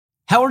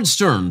Howard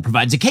Stern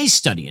provides a case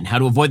study in how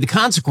to avoid the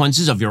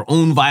consequences of your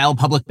own vile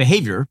public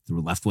behavior through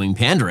left-wing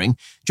pandering.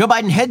 Joe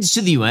Biden heads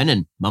to the UN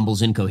and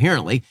mumbles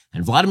incoherently,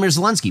 and Vladimir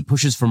Zelensky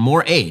pushes for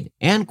more aid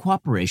and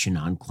cooperation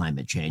on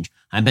climate change.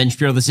 I'm Ben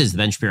Shapiro. This is The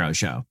Ben Shapiro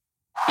Show.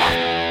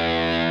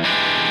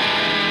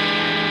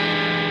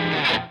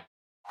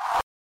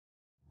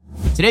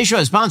 Today's show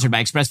is sponsored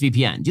by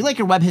ExpressVPN. Do you like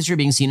your web history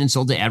being seen and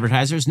sold to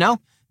advertisers? No?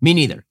 Me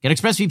neither. Get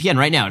ExpressVPN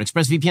right now at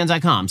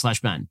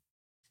expressvpn.com/Ben.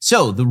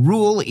 So the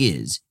rule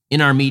is, in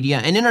our media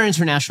and in our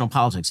international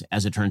politics,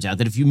 as it turns out,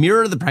 that if you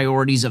mirror the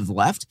priorities of the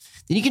left,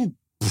 then you can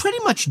pretty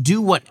much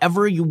do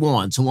whatever you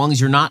want so long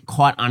as you're not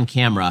caught on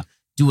camera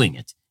doing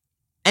it.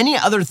 Any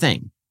other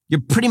thing,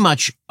 you're pretty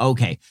much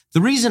okay.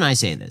 The reason I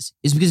say this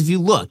is because if you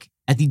look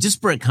at the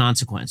disparate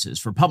consequences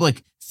for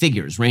public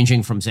figures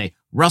ranging from, say,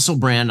 Russell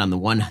Brand on the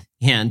one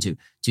hand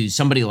to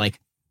somebody like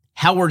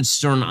Howard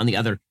Stern on the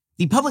other,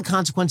 the public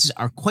consequences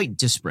are quite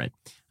disparate.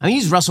 I'm going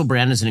to use Russell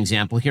Brand as an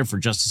example here for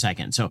just a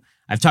second. So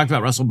I've talked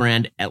about Russell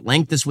Brand at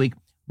length this week.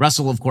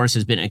 Russell, of course,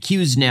 has been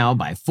accused now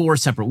by 4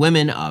 separate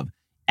women of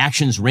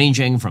actions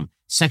ranging from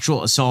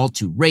sexual assault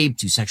to rape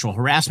to sexual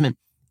harassment.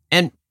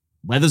 And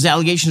whether those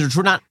allegations are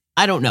true or not,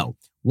 I don't know.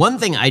 One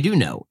thing I do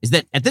know is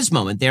that at this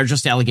moment, they are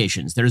just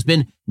allegations. There's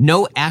been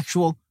no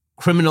actual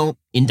criminal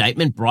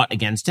indictment brought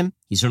against him.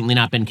 He's certainly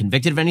not been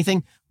convicted of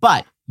anything,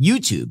 but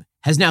YouTube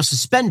has now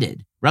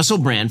suspended Russell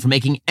Brand from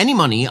making any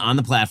money on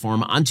the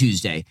platform on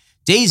Tuesday,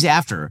 days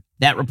after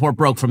that report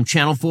broke from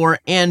Channel 4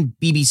 and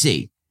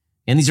BBC.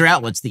 And these are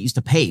outlets that used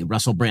to pay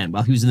Russell Brand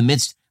while he was in the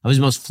midst of his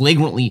most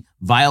flagrantly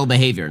vile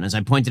behavior. And as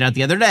I pointed out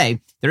the other day,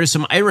 there is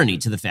some irony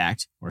to the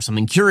fact, or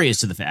something curious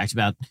to the fact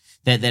about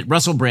that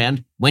Russell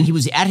Brand, when he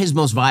was at his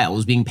most vile,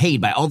 was being paid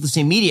by all the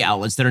same media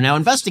outlets that are now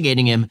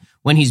investigating him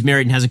when he's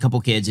married and has a couple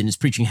kids and is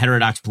preaching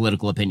heterodox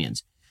political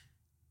opinions.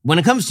 When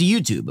it comes to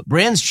YouTube,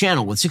 Brand's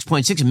channel with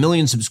 6.6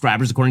 million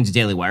subscribers, according to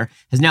Daily Wire,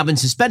 has now been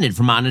suspended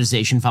from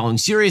monetization following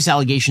serious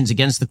allegations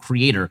against the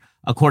creator,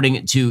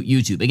 according to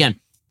YouTube. Again,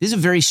 this is a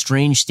very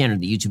strange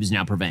standard that YouTube is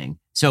now purveying.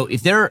 So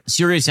if there are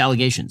serious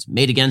allegations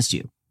made against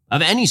you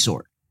of any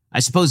sort, I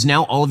suppose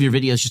now all of your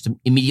videos just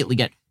immediately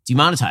get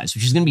demonetized,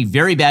 which is going to be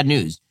very bad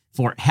news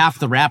for half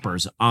the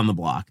rappers on the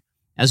block,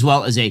 as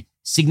well as a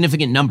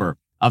significant number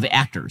of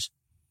actors.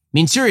 I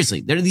mean,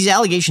 seriously, there are these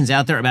allegations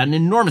out there about an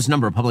enormous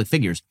number of public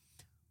figures.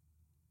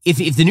 If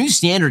the new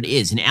standard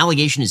is an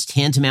allegation is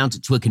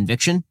tantamount to a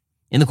conviction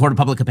in the court of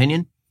public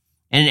opinion,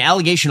 and an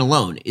allegation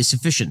alone is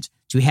sufficient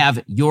to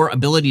have your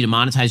ability to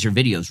monetize your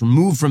videos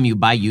removed from you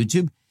by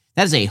YouTube,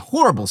 that is a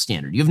horrible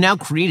standard. You have now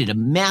created a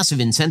massive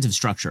incentive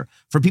structure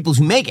for people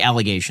who make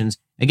allegations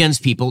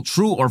against people,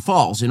 true or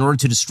false, in order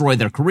to destroy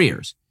their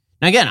careers.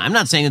 Now, again, I'm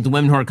not saying that the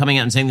women who are coming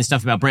out and saying this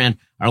stuff about Brand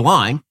are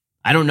lying.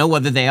 I don't know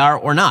whether they are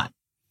or not.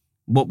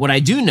 But what I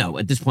do know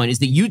at this point is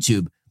that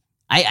YouTube,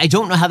 I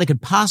don't know how they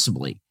could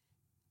possibly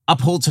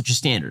uphold such a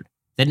standard.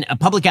 That a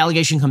public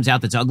allegation comes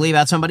out that's ugly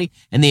about somebody,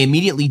 and they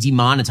immediately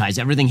demonetize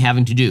everything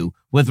having to do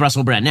with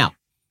Russell Brand. Now,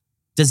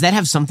 does that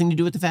have something to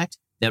do with the fact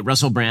that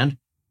Russell Brand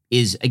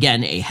is,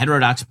 again, a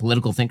heterodox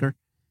political thinker?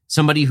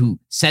 Somebody who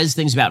says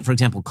things about, for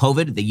example,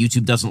 COVID that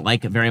YouTube doesn't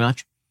like very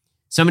much?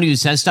 Somebody who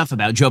says stuff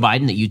about Joe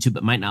Biden that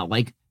YouTube might not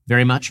like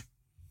very much?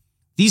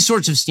 These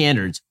sorts of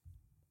standards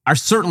are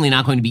certainly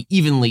not going to be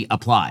evenly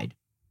applied.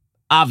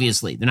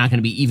 Obviously, they're not going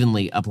to be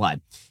evenly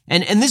applied.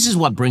 And this is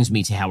what brings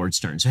me to Howard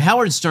Stern. So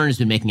Howard Stern has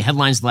been making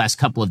headlines the last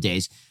couple of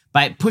days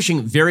by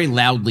pushing very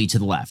loudly to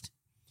the left.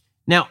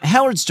 Now,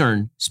 Howard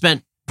Stern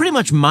spent pretty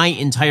much my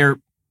entire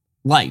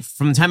life,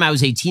 from the time I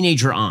was a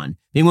teenager on,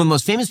 being one of the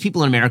most famous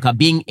people in America,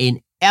 being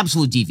an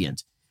absolute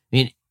deviant. I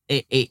mean,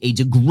 a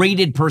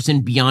degraded person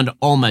beyond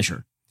all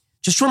measure.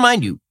 Just to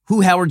remind you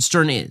who Howard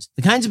Stern is,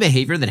 the kinds of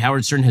behavior that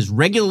Howard Stern has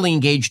regularly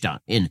engaged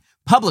in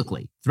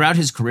publicly throughout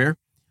his career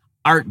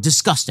are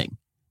disgusting.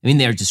 I mean,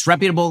 they are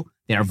disreputable,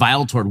 they are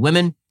vile toward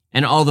women,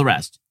 and all the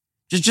rest.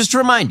 Just to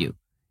remind you,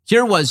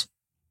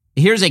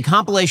 here's a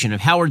compilation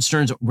of Howard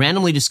Stern's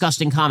randomly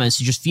disgusting comments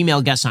to just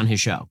female guests on his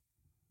show.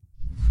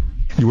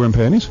 You wearing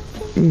panties?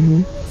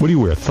 Mm-hmm. What do you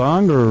wear,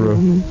 thong or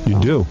you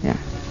do? Yeah.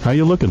 How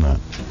you looking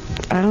at?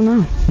 I don't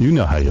know. You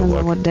know how you I don't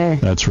look. know what day.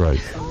 That's right.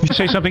 You should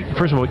say something.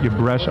 First of all, your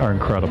breasts are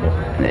incredible.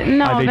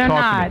 No, they're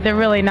not. They're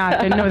really not.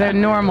 They're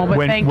normal, but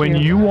thank you. When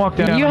you walk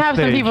down you on have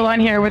stage, some people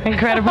on here with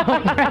incredible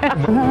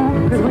breasts.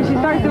 Because when she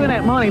starts doing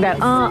that moaning, that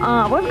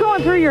what's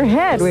going through your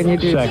head when you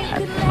do Sex.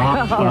 that?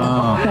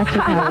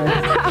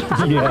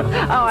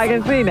 Yeah. Oh, I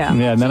can see now.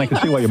 Yeah, and then I can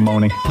see why you're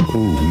moaning.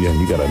 Ooh, yeah,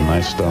 you got a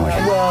nice stomach.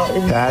 Well,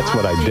 That's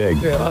what I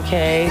dig.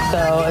 okay, so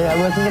I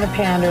wasn't going to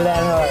pander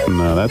that hard.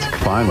 No, that's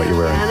fine what you're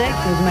wearing. Panic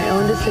is my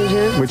own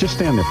decision. Wait, just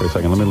stand there for a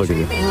second. Let me look at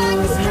you.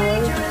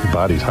 Your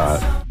body's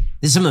hot.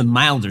 This is some of the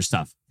milder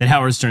stuff that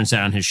Howard Stern said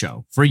on his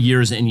show for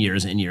years and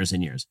years and years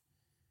and years.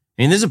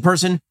 I mean, this is a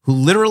person who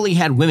literally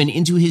had women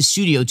into his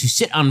studio to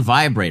sit on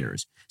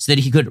vibrators so that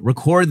he could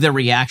record their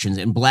reactions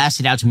and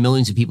blast it out to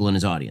millions of people in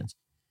his audience.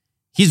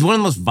 He's one of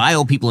the most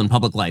vile people in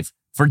public life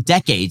for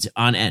decades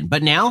on end.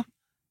 But now,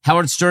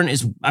 Howard Stern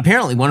is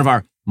apparently one of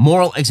our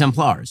moral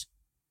exemplars.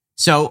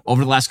 So,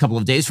 over the last couple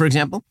of days, for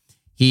example,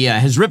 he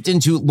has ripped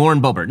into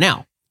Lauren Boebert.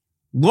 Now,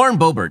 Lauren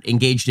Boebert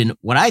engaged in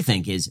what I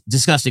think is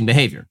disgusting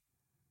behavior.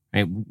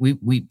 Right?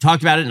 We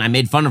talked about it, and I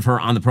made fun of her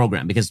on the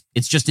program because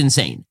it's just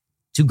insane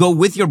to go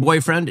with your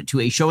boyfriend to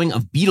a showing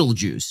of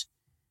Beetlejuice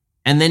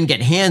and then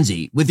get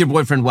handsy with your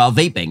boyfriend while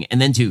vaping,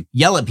 and then to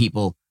yell at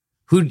people,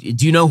 "Who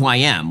do you know who I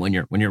am?" when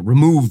you're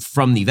removed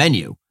from the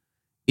venue,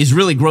 is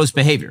really gross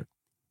behavior.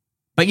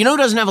 But you know who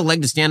doesn't have a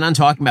leg to stand on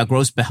talking about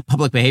gross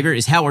public behavior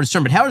is Howard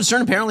Stern. But Howard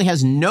Stern apparently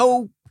has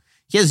no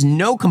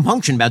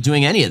compunction about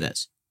doing any of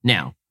this.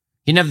 Now,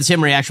 he didn't have the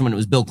same reaction when it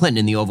was Bill Clinton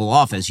in the Oval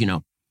Office,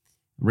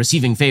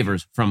 receiving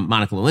favors from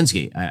Monica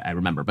Lewinsky, I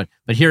remember. But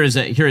here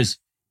is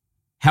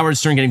Howard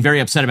Stern getting very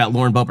upset about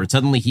Lauren Boebert.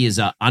 Suddenly he is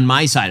on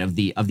my side of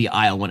the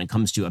aisle when it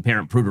comes to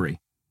apparent prudery.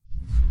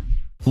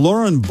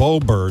 Lauren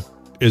Boebert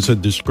is a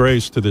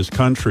disgrace to this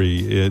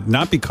country,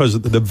 not because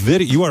of the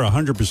video. You are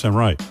 100%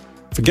 right.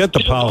 Forget the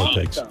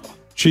politics.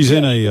 She's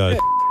in a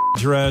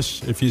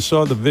dress. If you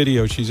saw the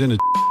video, she's in a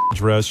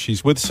dress.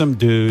 She's with some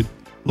dude.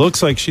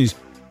 Looks like she's,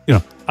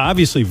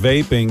 obviously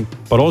vaping,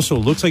 but also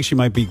looks like she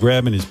might be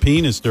grabbing his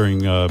penis during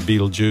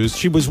Beetlejuice.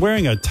 She was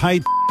wearing a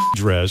tight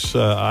dress.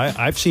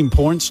 I've seen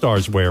porn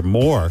stars wear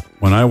more.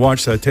 When I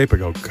watch that tape, I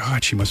go,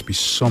 God, she must be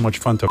so much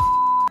fun to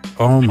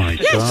Oh, my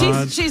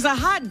God. She's a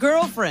hot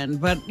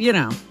girlfriend, but,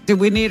 do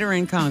we need her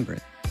in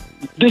Congress?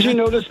 Did you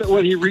notice that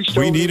when he reached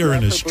over... We need her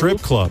in a strip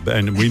club,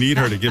 and we need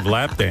her to give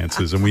lap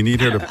dances, and we need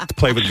her to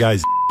play with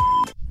guys.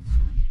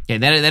 Okay,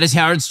 that is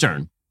Howard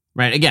Stern,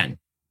 right? Again,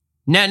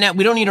 now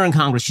we don't need her in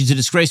Congress. She's a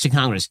disgrace to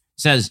Congress,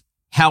 says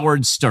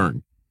Howard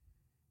Stern.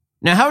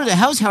 Now,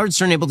 how is Howard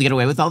Stern able to get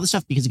away with all this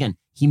stuff? Because, again,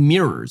 he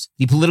mirrors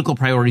the political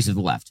priorities of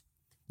the left.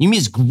 You can be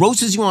as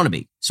gross as you want to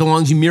be, so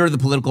long as you mirror the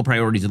political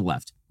priorities of the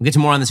left. We'll get to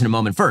more on this in a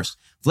moment. First,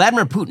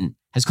 Vladimir Putin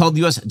has called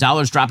the U.S.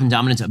 dollar's drop in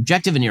dominance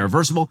objective and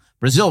irreversible.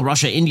 Brazil,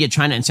 Russia, India,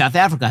 China, and South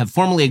Africa have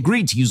formally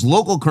agreed to use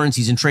local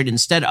currencies in trade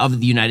instead of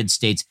the United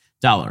States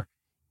dollar.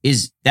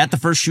 Is that the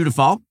first shoe to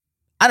fall?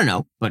 I don't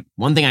know, but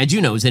one thing I do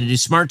know is that it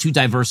is smart to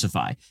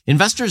diversify.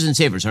 Investors and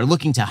savers are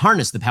looking to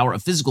harness the power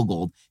of physical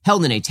gold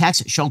held in a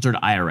tax-sheltered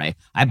IRA.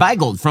 I buy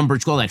gold from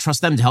Birch Gold. I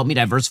trust them to help me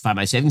diversify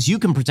my savings. You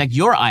can protect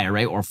your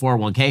IRA or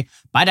 401k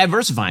by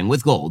diversifying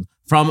with gold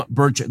from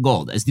Birch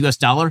Gold. As the U.S.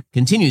 dollar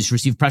continues to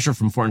receive pressure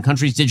from foreign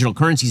countries, digital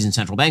currencies, and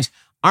central banks,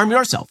 arm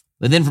yourself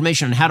with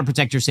information on how to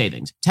protect your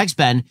savings. Text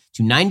Ben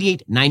to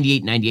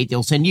 989898.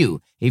 They'll send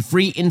you a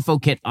free info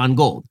kit on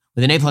gold.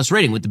 With an A+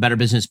 rating with the Better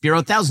Business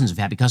Bureau, thousands of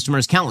happy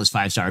customers, countless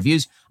 5-star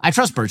reviews, I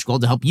trust Birch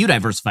Gold to help you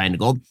diversify into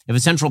gold. If a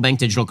central bank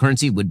digital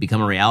currency would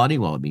become a reality,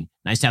 well, it'd be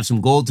nice to have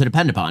some gold to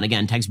depend upon.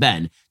 Again, text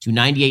Ben to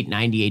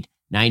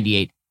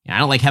 989898. I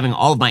don't like having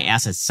all of my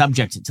assets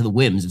subject to the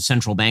whims of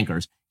central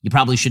bankers. You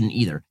probably shouldn't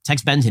either.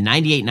 Text Ben to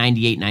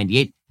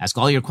 989898. Ask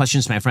all your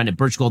questions to my friend at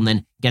Birch Gold and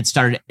then get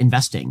started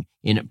investing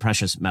in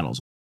precious metals.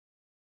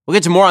 We'll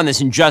get to more on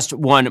this in just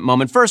one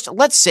moment. First,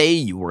 let's say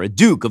you were a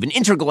duke of an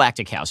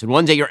intergalactic house, and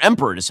one day your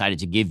emperor decided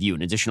to give you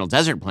an additional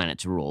desert planet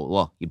to rule.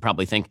 Well, you'd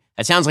probably think,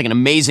 that sounds like an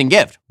amazing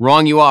gift.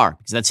 Wrong you are,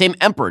 because that same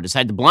emperor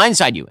decided to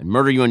blindside you and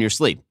murder you in your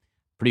sleep.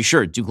 Pretty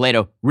sure Duke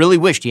Leto really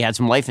wished he had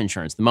some life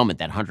insurance the moment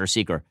that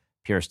hunter-seeker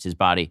pierced his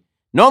body.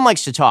 No one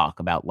likes to talk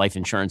about life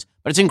insurance,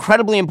 but it's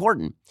incredibly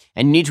important,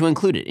 and you need to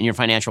include it in your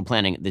financial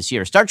planning this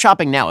year. Start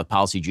shopping now at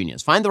Policy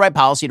Genius. Find the right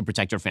policy to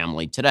protect your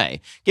family today.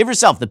 Give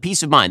yourself the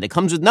peace of mind that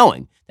comes with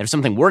knowing that if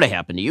something were to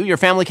happen to you, your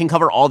family can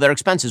cover all their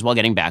expenses while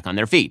getting back on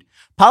their feet.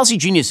 Policy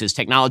Genius's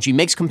technology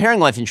makes comparing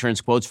life insurance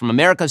quotes from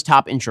America's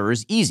top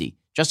insurers easy.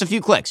 Just a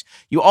few clicks.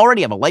 You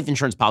already have a life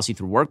insurance policy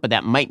through work, but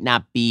that might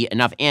not be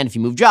enough. And if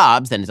you move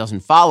jobs, then it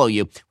doesn't follow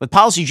you. With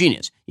Policy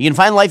Genius, you can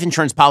find life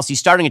insurance policies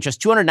starting at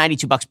just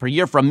 $292 per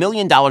year for $1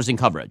 million in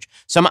coverage.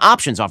 Some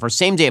options offer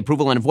same-day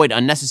approval and avoid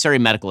unnecessary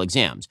medical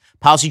exams.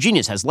 Policy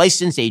Genius has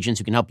licensed agents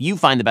who can help you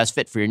find the best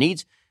fit for your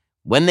needs.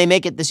 When they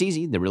make it this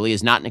easy, there really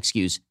is not an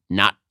excuse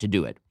not to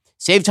do it.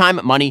 Save time,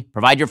 money,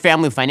 provide your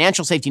family a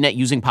financial safety net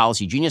using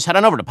Policy Genius. Head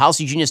on over to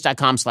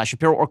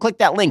policygenius.com/Shapiro or click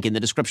that link in the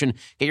description.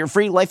 Get your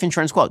free life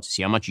insurance quotes.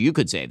 See how much you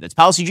could save. That's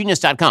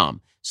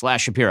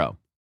policygenius.com/Shapiro.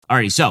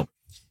 Alrighty, so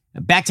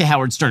back to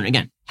Howard Stern.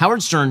 Again,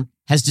 Howard Stern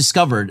has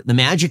discovered the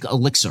magic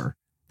elixir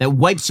that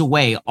wipes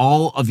away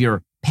all of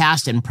your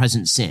past and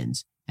present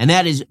sins, and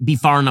that is be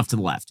far enough to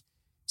the left.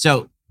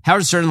 So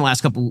Howard Stern in the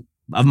last couple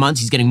of months,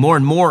 he's getting more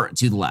and more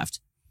to the left.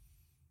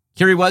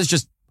 Here he was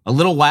just a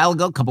little while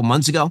ago, a couple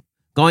months ago,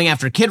 going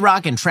after Kid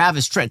Rock and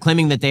Travis Tritt,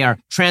 claiming that they are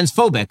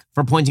transphobic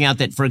for pointing out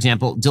that, for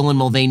example, Dylan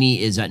Mulvaney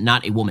is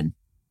not a woman.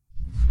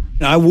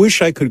 I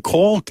wish I could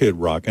call Kid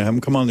Rock and have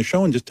him come on the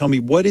show and just tell me,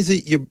 what is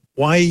it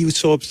why are you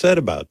so upset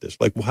about this?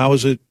 Like, how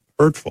is it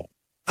hurtful?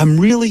 I'm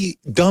really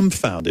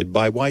dumbfounded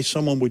by why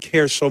someone would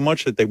care so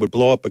much that they would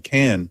blow up a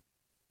can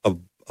of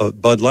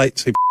Bud Light and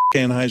say,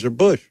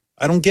 Anheuser-Busch.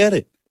 I don't get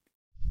it.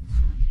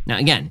 Now,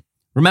 again,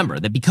 remember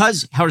that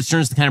because Howard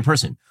Stern is the kind of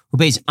person who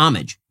pays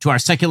homage to our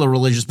secular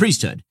religious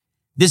priesthood,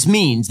 this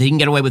means that he can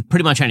get away with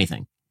pretty much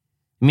anything.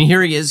 I mean,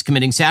 here he is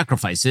committing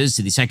sacrifices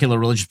to the secular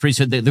religious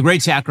priesthood, the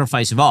great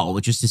sacrifice of all,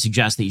 which is to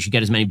suggest that you should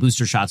get as many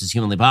booster shots as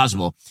humanly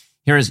possible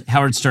Here is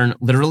Howard Stern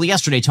literally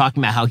yesterday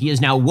talking about how he is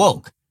now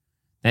woke.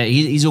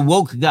 He's a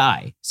woke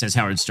guy, says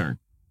Howard Stern.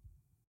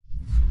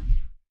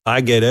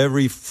 I get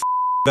every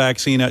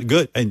vaccine.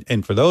 Good.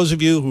 And for those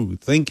of you who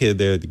think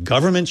the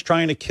government's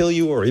trying to kill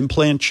you or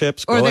implant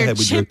chips, or go they're ahead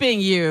with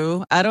chipping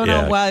you. I don't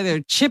know why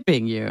they're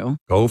chipping you.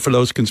 Go for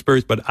those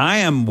conspiracies. But I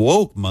am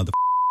woke,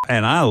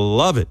 and I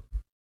love it.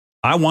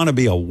 I want to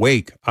be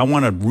awake. I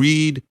want to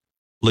read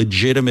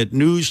legitimate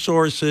news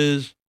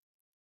sources.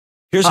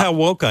 Here's how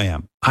woke I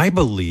am. I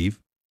believe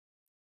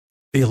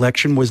the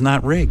election was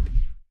not rigged.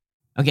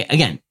 Okay,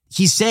 again,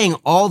 he's saying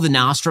all the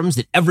nostrums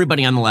that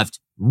everybody on the left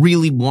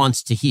really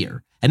wants to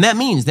hear. And that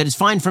means that it's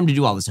fine for him to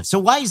do all this stuff. So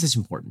why is this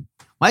important?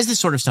 Why is this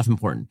sort of stuff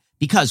important?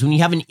 Because when you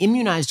have an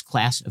immunized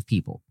class of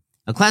people,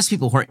 a class of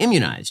people who are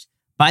immunized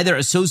by their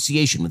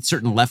association with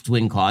certain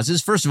left-wing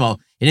causes, first of all,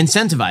 it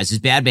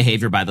incentivizes bad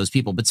behavior by those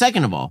people. But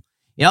second of all,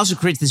 it also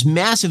creates this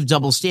massive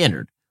double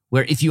standard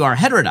where if you are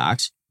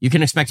heterodox, you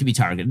can expect to be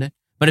targeted.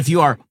 But if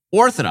you are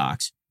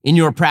orthodox in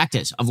your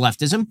practice of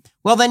leftism,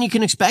 well, then you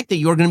can expect that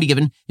you're going to be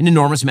given an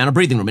enormous amount of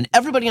breathing room. And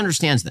everybody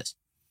understands this,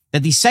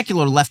 that the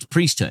secular left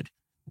priesthood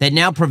that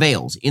now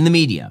prevails in the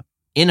media,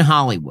 in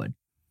Hollywood,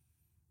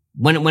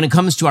 when it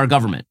comes to our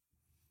government,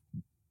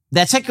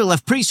 that secular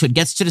left priesthood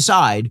gets to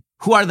decide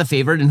who are the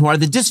favored and who are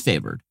the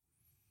disfavored.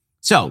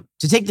 So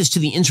to take this to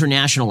the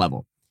international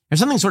level, there's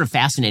something sort of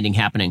fascinating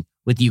happening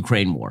with the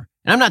Ukraine war.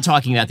 And I'm not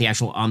talking about the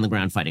actual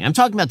on-the-ground fighting. I'm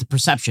talking about the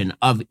perception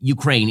of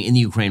Ukraine in the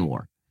Ukraine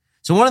war.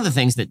 So one of the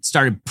things that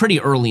started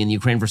pretty early in the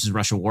Ukraine versus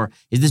Russia war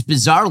is this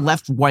bizarre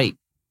left-right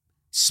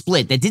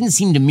split that didn't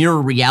seem to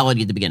mirror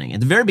reality at the beginning.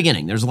 At the very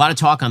beginning, there's a lot of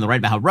talk on the right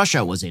about how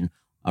Russia was in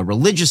a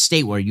religious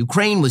state where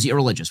Ukraine was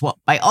irreligious. Well,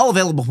 by all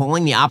available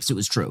polling, the opposite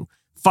was true.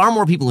 Far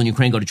more people in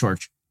Ukraine go to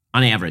church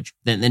on average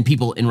than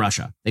people in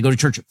Russia. They go to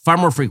church far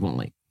more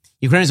frequently.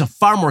 Ukraine is a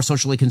far more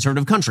socially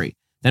conservative country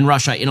than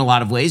Russia in a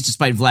lot of ways,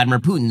 despite Vladimir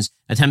Putin's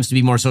attempts to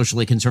be more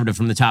socially conservative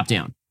from the top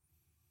down.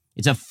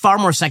 It's a far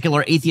more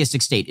secular,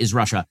 atheistic state is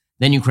Russia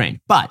than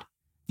Ukraine. But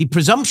the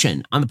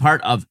presumption on the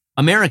part of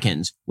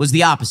Americans was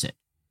the opposite.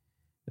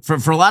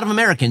 For a lot of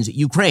Americans,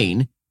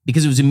 Ukraine,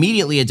 because it was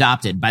immediately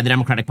adopted by the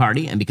Democratic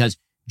Party and because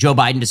Joe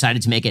Biden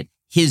decided to make it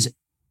his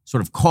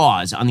sort of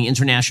cause on the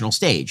international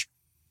stage,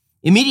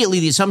 immediately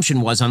the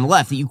assumption was on the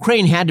left that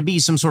Ukraine had to be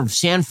some sort of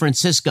San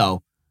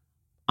Francisco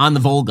on the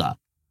Volga,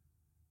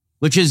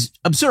 which is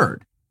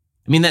absurd.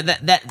 I mean,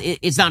 that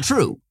it's not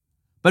true.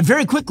 But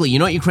very quickly, you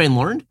know what Ukraine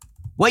learned?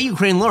 What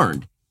Ukraine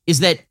learned is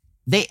that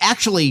they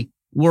actually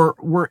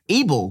were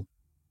able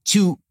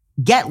to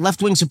get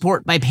left-wing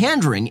support by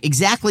pandering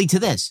exactly to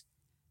this.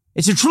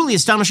 It's a truly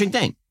astonishing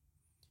thing.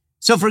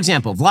 So, for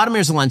example,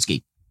 Vladimir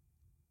Zelensky,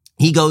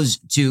 he goes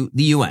to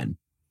the UN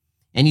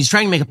and he's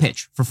trying to make a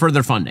pitch for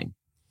further funding.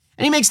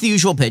 And he makes the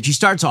usual pitch. He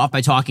starts off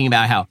by talking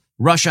about how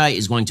Russia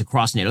is going to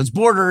cross NATO's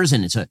borders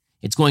and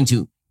it's going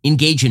to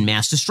engage in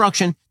mass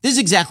destruction. This is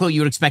exactly what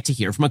you would expect to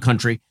hear from a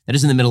country that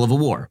is in the middle of a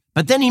war.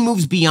 But then he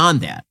moves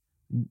beyond that.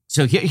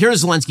 So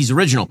here's Zelensky's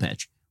original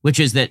pitch, which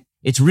is that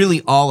it's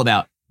really all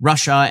about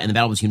Russia and the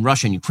battle between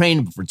Russia and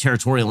Ukraine for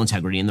territorial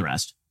integrity and the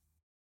rest.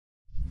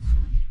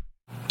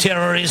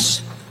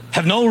 Terrorists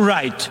have no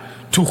right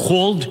to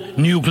hold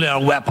nuclear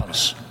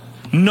weapons.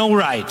 No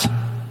right.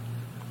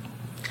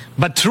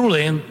 But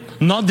truly,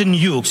 not the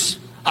nukes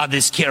are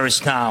the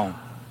scariest now.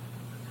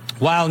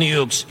 While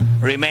nukes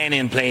remain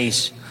in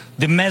place,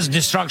 the mass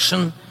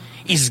destruction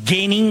is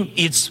gaining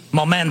its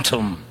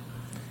momentum.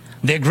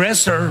 The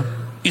aggressor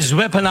is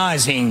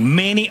weaponizing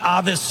many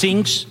other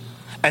things,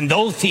 and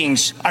those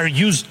things are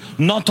used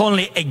not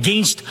only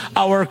against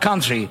our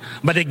country,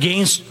 but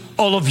against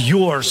all of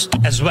yours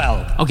as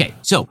well. Okay,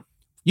 so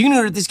you can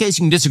agree with this case,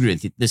 you can disagree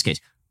with this case.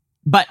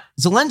 But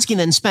Zelensky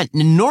then spent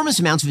an enormous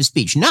amount of his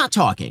speech not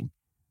talking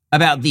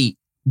about the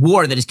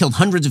war that has killed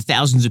hundreds of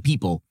thousands of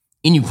people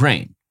in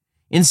Ukraine.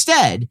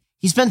 Instead,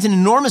 he spent an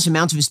enormous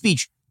amount of his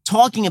speech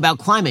talking about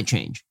climate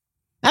change.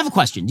 I have a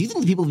question. Do you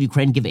think the people of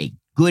Ukraine give a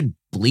good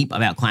bleep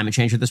about climate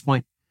change at this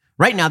point?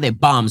 Right now, they have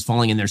bombs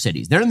falling in their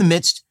cities. They're in the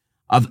midst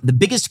of the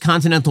biggest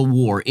continental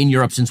war in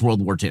Europe since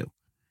World War II.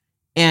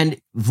 And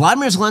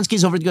Vladimir Zelensky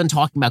is over the gun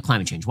talking about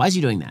climate change. Why is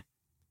he doing that?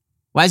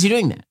 Why is he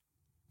doing that?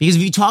 Because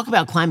if you talk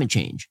about climate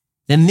change,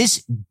 then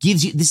this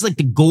is like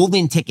the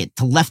golden ticket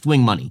to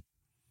left-wing money.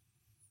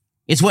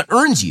 It's what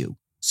earns you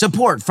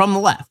support from the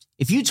left.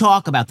 If you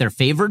talk about their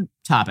favored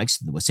topics,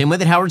 the same way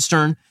that Howard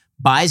Stern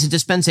buys a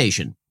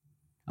dispensation,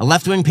 a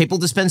left-wing papal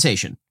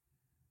dispensation,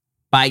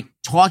 by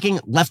talking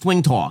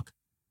left-wing talk,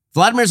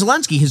 Vladimir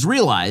Zelensky has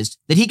realized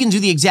that he can do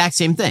the exact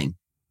same thing.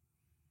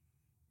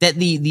 That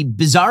the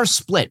bizarre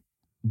split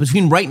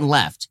between right and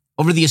left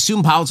over the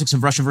assumed politics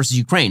of Russia versus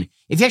Ukraine,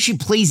 if he actually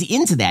plays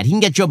into that, he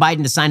can get Joe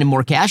Biden to sign him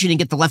more cash and he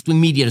can get the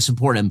left-wing media to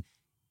support him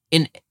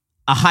in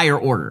a higher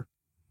order.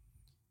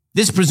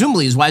 This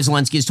presumably is why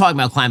Zelensky is talking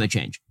about climate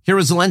change. Here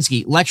was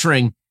Zelensky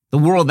lecturing the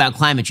world about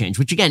climate change,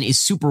 which again is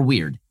super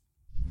weird.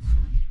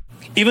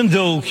 Even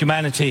though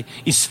humanity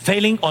is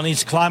failing on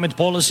its climate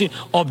policy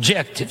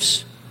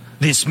objectives,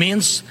 this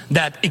means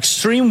that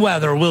extreme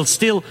weather will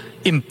still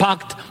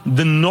impact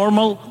the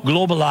normal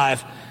global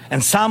life,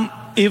 and some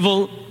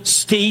evil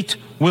state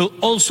will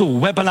also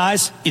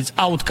weaponize its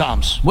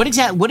outcomes. What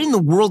in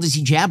the world is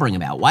he jabbering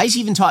about? Why is he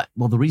even talking?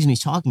 Well, the reason he's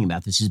talking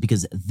about this is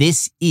because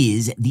this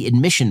is the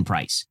admission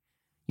price.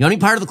 You want to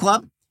be part of the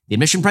club? The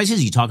admission price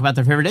is you talk about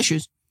their favorite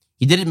issues.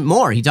 He did it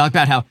more. He talked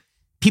about how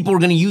people are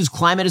going to use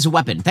climate as a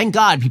weapon. Thank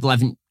God people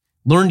haven't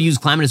learned to use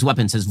climate as a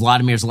weapon, says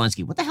Vladimir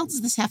Zelensky. What the hell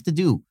does this have to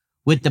do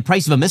with the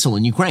price of a missile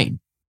in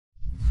Ukraine?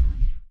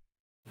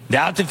 The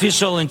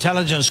artificial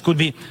intelligence could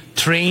be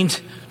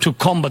trained to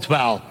combat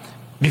well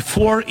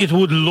before it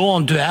would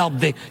learn to help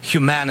the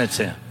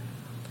humanity.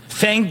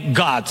 Thank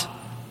God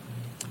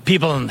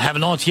people have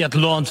not yet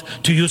learned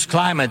to use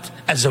climate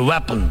as a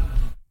weapon.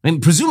 And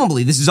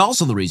presumably this is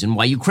also the reason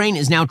why Ukraine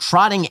is now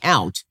trotting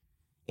out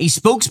a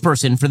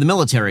spokesperson for the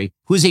military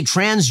who is a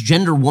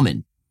transgender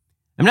woman.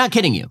 I'm not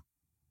kidding you.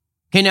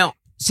 Okay, now,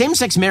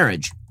 same-sex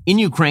marriage in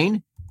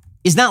Ukraine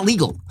is not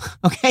legal,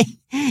 okay?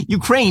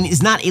 Ukraine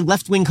is not a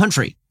left-wing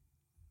country.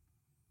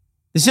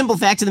 The simple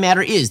fact of the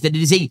matter is that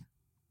it is a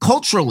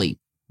culturally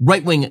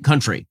right-wing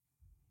country.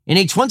 In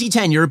a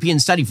 2010 European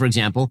study, for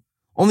example,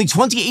 only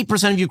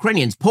 28% of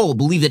Ukrainians polled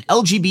believe that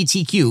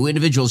LGBTQ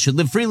individuals should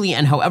live freely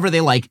and however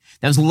they like.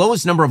 That was the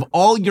lowest number of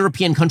all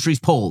European countries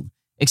polled,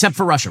 except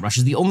for Russia.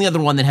 Russia's the only other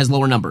one that has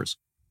lower numbers.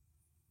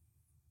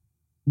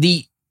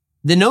 The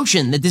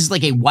notion that this is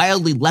like a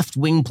wildly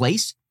left-wing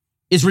place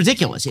is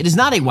ridiculous. It is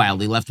not a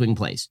wildly left-wing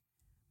place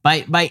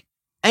by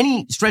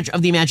any stretch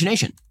of the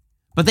imagination.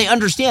 But they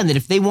understand that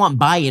if they want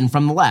buy-in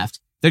from the left,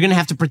 they're going to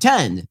have to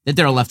pretend that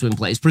they're a left-wing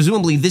place.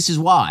 Presumably, this is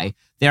why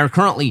they are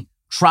currently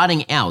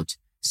trotting out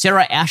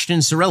Sarah Ashton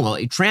Cirillo,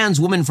 a trans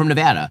woman from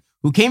Nevada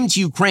who came to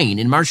Ukraine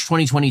in March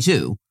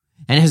 2022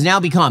 and has now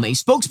become a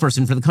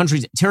spokesperson for the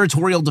country's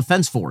territorial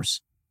defense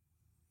force.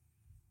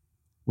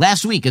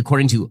 Last week,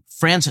 according to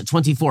France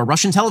 24,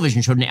 Russian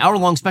television showed an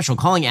hour-long special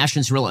calling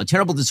Ashton Cirillo a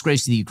terrible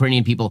disgrace to the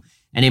Ukrainian people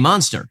and a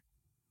monster.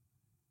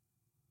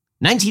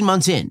 19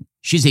 months in,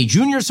 she's a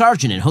junior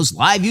sergeant and hosts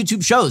live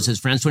YouTube shows, says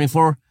France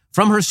 24,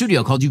 from her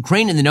studio called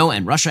Ukraine in the Know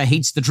and Russia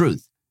Hates the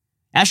Truth.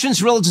 Ashton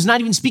Cirillo does not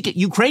even speak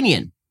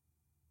Ukrainian.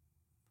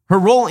 Her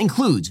role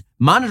includes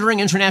monitoring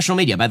international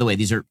media. By the way,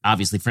 these are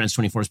obviously France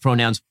 24's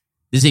pronouns.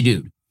 This is a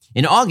dude.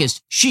 In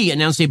August, she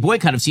announced a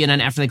boycott of CNN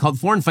after they called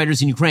foreign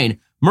fighters in Ukraine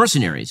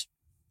mercenaries.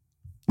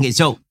 Okay,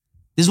 so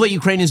this is what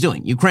Ukraine is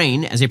doing.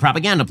 Ukraine, as a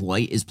propaganda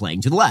ploy, is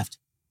playing to the left,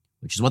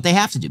 which is what they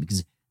have to do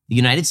because the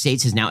United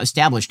States has now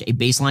established a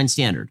baseline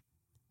standard,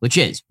 which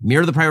is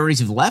mirror the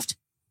priorities of the left,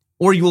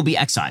 or you will be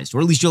excised,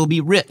 or at least you'll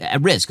be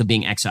at risk of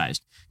being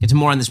excised. Get to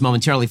more on this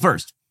momentarily.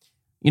 First,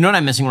 you know what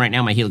I'm missing right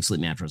now? My Helix sleep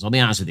mattress. I'll be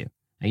honest with you.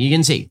 Now, you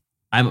can see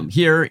I'm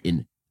here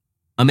in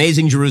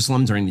amazing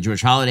Jerusalem during the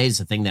Jewish holidays. It's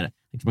a thing that I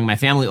like to bring my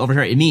family over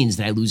here. It means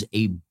that I lose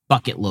a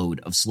bucket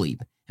load of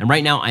sleep. And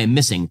right now I am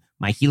missing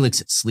my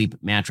Helix sleep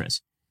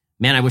mattress.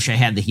 Man, I wish I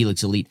had the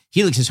Helix Elite.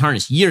 Helix has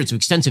harnessed years of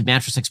extensive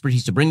mattress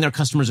expertise to bring their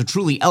customers a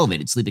truly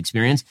elevated sleep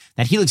experience.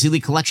 That Helix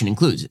Elite collection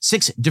includes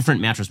 6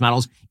 different mattress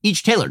models,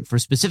 each tailored for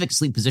specific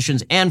sleep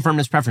positions and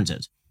firmness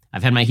preferences.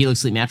 I've had my Helix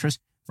sleep mattress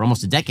for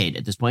almost a decade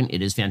at this point.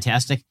 It is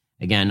fantastic.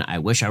 Again, I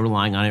wish I were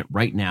relying on it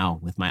right now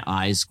with my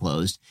eyes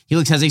closed.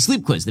 Helix has a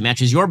sleep quiz that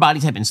matches your body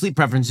type and sleep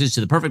preferences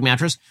to the perfect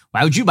mattress.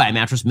 Why would you buy a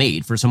mattress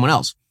made for someone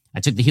else? I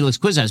took the Helix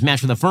quiz. I was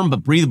matched with a firm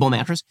but breathable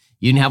mattress.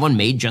 You can have one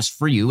made just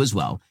for you as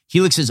well.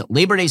 Helix's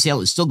Labor Day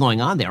sale is still going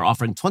on. They are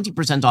offering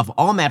 20% off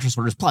all mattress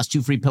orders plus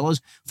 2 free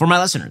pillows for my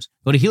listeners.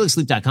 Go to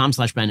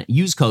helixsleep.com/Ben.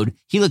 Use code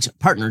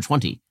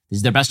HelixPartner20. This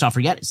is their best offer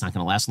yet. It's not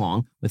going to last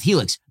long. With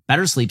Helix,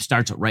 better sleep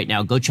starts right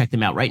now. Go check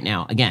them out right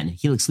now. Again,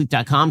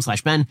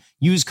 helixsleep.com/Ben.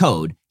 Use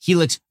code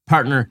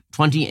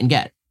HelixPartner20 and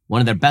get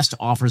one of their best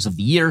offers of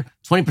the year.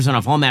 20%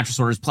 off all mattress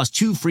orders plus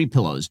 2 free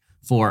pillows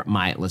for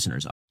my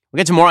listeners. We'll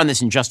get to more on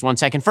this in just one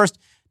second. First,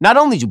 not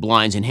only do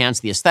blinds enhance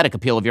the aesthetic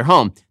appeal of your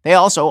home, they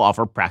also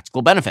offer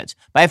practical benefits.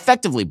 By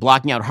effectively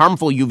blocking out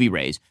harmful UV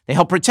rays, they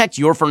help protect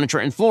your furniture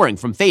and flooring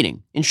from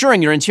fading,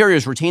 ensuring your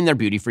interiors retain their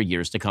beauty for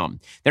years to come.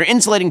 Their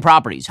insulating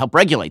properties help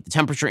regulate the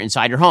temperature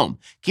inside your home,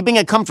 keeping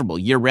it comfortable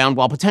year-round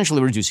while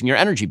potentially reducing your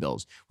energy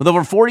bills. With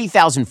over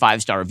 40,000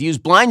 five-star reviews,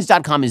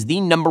 Blinds.com is the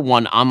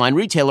 #1 online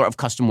retailer of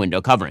custom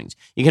window coverings.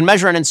 You can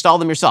measure and install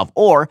them yourself,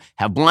 or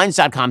have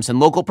Blinds.com send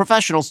local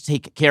professionals to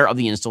take care of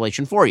the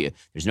installation for you.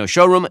 There's no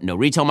showroom, no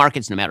retail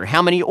markets, no matter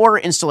how many, or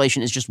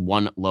installation is just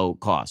one low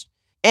cost.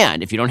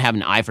 And if you don't have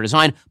an eye for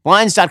design,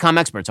 Blinds.com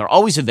experts are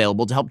always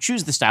available to help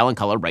choose the style and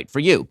color right for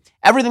you.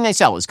 Everything they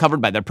sell is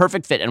covered by their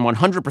perfect fit and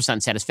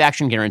 100%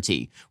 satisfaction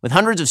guarantee. With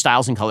hundreds of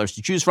styles and colors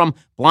to choose from,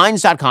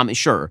 Blinds.com is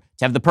sure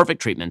to have the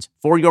perfect treatments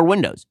for your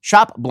windows.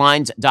 Shop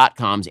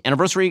Blinds.com's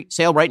anniversary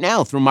sale right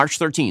now through March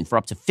 13th for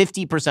up to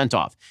 50%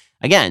 off.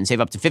 Again, save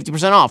up to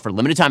 50% off for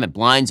limited time at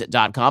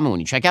Blinds.com. And when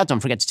you check out,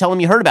 don't forget to tell them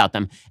you heard about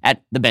them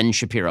at The Ben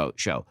Shapiro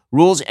Show.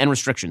 Rules and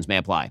restrictions may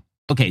apply.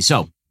 Okay,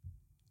 so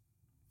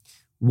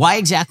why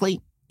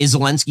exactly is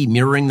Zelensky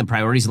mirroring the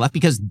priorities of the left?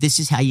 Because this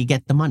is how you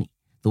get the money.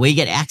 The way you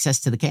get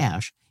access to the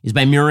cash is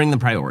by mirroring the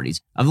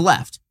priorities of the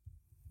left.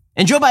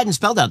 And Joe Biden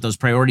spelled out those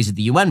priorities at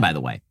the UN, by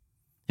the way,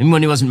 even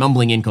when he wasn't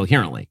mumbling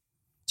incoherently.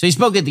 So he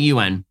spoke at the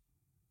UN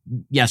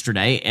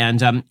yesterday,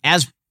 and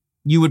as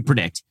you would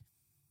predict,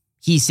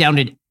 he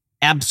sounded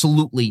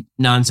absolutely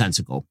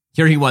nonsensical.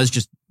 Here he was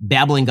just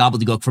babbling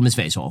gobbledygook from his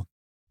face hole.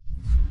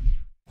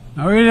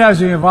 Now, even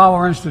as we evolve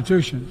our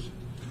institutions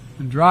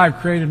and drive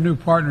creative new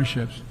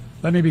partnerships,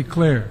 let me be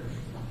clear.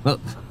 Well,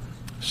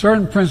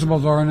 certain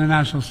principles of our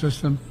international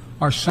system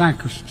are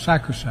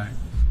sacrosanct.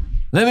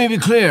 Let me be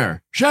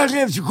clear. He turns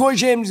to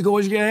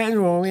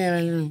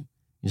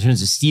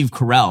Steve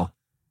Carell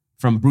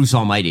from Bruce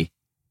Almighty.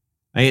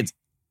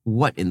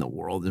 What in the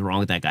world is wrong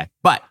with that guy?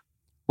 But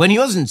when he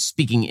wasn't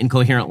speaking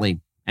incoherently,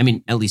 I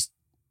mean, at least,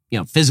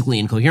 physically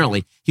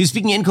incoherently, he was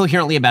speaking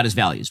incoherently about his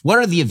values. What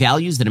are the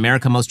values that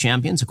America most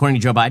champions, according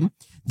to Joe Biden?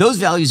 Those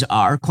values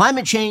are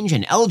climate change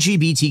and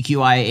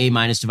LGBTQIA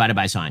minus divided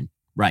by sign.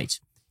 Right.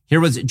 Here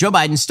was Joe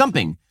Biden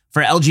stumping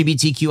for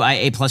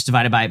LGBTQIA plus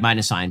divided by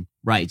minus sign.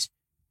 Right.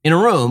 In a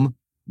room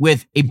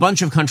with a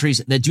bunch of countries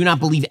that do not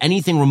believe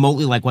anything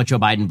remotely like what Joe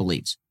Biden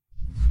believes.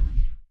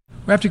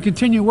 We have to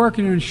continue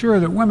working to ensure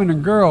that women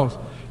and girls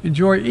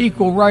enjoy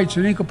equal rights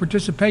and equal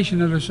participation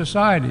in their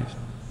societies.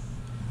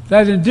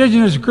 That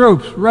indigenous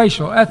groups,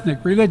 racial,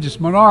 ethnic, religious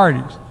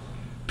minorities,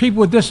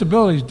 people with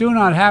disabilities do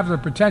not have their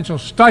potential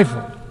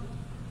stifled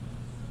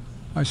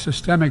by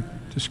systemic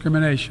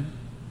discrimination.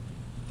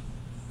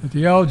 That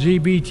the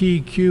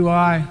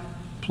LGBTQI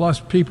plus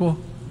people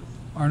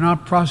are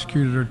not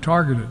prosecuted or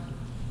targeted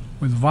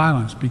with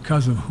violence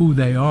because of who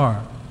they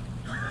are.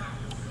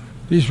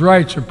 These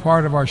rights are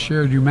part of our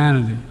shared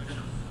humanity.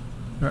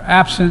 When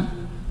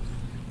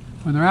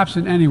they're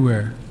absent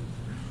anywhere,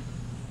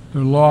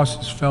 their loss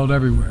is felt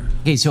everywhere.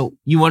 Okay, so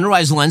you wonder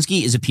why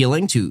Zelensky is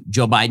appealing to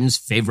Joe Biden's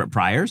favorite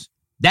priors?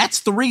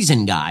 That's the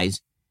reason,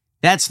 guys.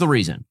 That's the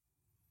reason.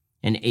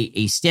 And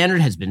a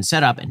standard has been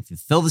set up, and if you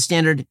fill the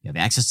standard, you have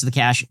access to the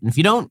cash. And if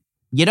you don't,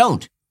 you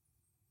don't.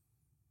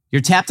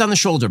 You're tapped on the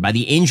shoulder by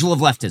the angel of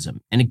leftism,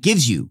 and it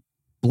gives you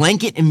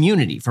blanket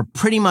immunity for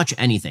pretty much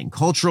anything,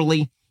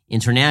 culturally,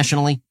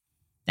 internationally.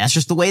 That's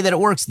just the way that it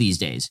works these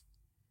days.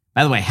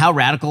 By the way, how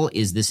radical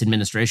is this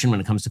administration when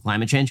it comes to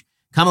climate change?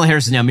 Kamala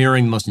Harris is now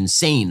mirroring the most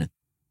insane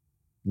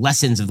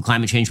lessons of the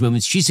climate change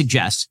movement. She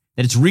suggests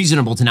that it's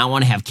reasonable to not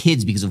want to have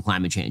kids because of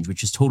climate change,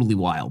 which is totally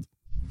wild.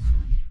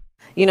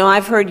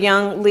 I've heard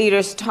young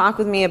leaders talk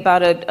with me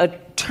about a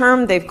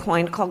term they've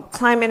coined called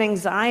climate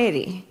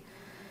anxiety.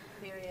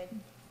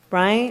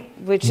 Right?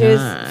 Which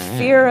is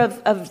fear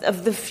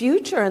of the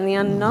future and the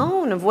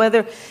unknown, of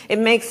whether it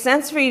makes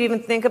sense for you to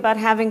even think about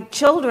having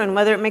children,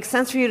 whether it makes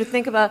sense for you to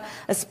think about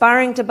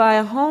aspiring to buy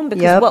a home,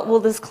 because what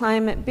will this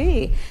climate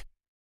be?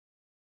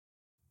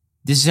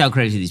 This is how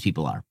crazy these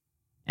people are.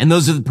 And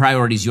those are the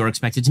priorities you're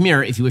expected to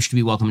mirror if you wish to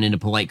be welcomed into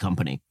polite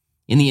company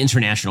in the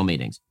international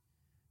meetings.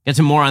 Get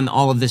to more on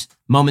all of this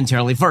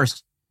momentarily.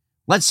 First,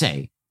 let's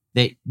say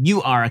that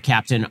you are a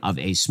captain of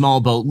a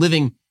small boat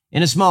living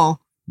in a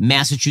small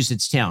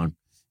Massachusetts town,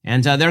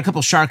 and there are a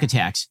couple shark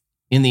attacks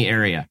in the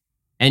area,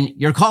 and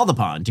you're called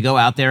upon to go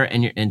out there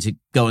and to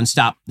go and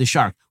stop the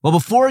shark. Well,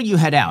 before you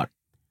head out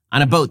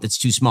on a boat that's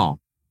too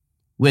small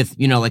with,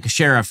 like a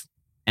sheriff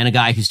and a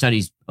guy who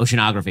studies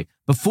oceanography,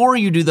 before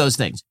you do those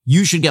things,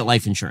 you should get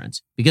life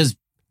insurance, because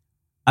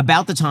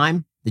about the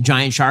time the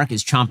giant shark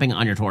is chomping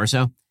on your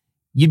torso,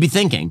 you'd be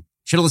thinking,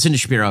 should have listened to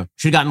Shapiro,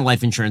 should have gotten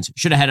life insurance,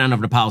 should have headed on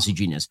over to Policy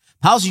Genius.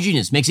 Policy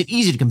Genius makes it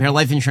easy to compare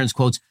life insurance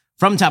quotes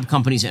from top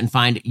companies and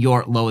find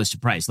your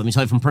lowest price. Let me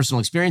tell you from personal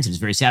experience, it is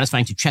very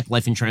satisfying to check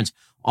life insurance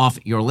off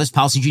your list.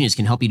 Policy Genius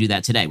can help you do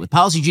that today. With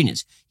Policy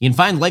Genius, you can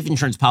find life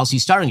insurance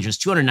policies starting at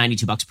just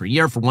 $292 per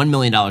year for $1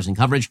 million in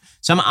coverage.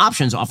 Some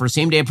options offer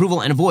same-day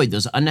approval and avoid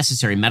those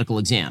unnecessary medical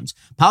exams.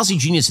 Policy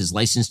Genius's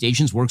licensed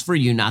agents works for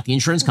you, not the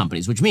insurance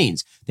companies, which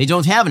means they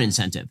don't have an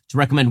incentive to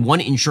recommend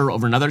one insurer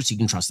over another, so you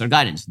can trust their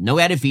guidance. No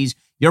added fees.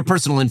 Your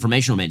personal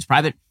information remains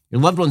private.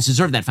 Your loved ones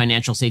deserve that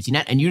financial safety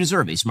net, and you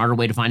deserve a smarter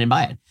way to find and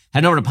buy it.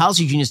 Head over to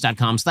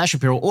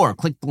policygenius.com/Shapiro or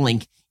click the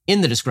link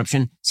in the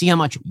description. See how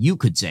much you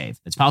could save.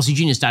 That's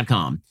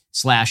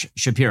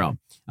policygenius.com/Shapiro.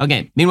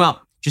 Okay.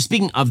 Meanwhile, just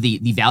speaking of the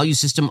value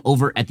system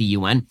over at the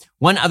UN,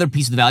 one other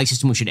piece of the value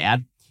system we should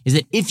add is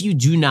that if you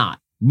do not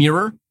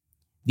mirror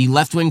the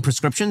left-wing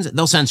prescriptions,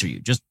 they'll censor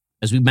you. Just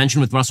as we mentioned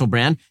with Russell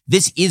Brand,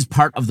 this is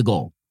part of the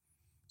goal.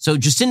 So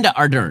Jacinda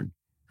Ardern,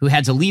 who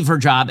had to leave her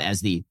job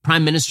as the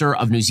Prime Minister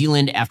of New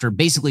Zealand after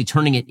basically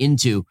turning it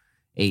into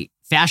a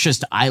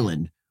fascist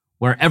island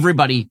where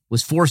everybody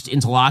was forced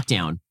into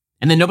lockdown,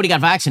 and then nobody got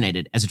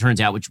vaccinated, as it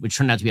turns out, which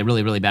turned out to be a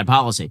really, really bad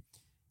policy,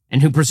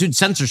 and who pursued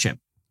censorship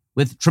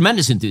with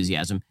tremendous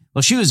enthusiasm.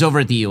 Well, she was over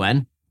at the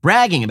UN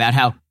bragging about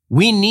how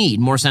we need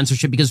more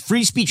censorship because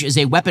free speech is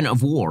a weapon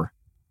of war.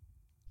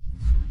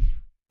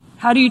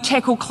 How do you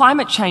tackle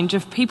climate change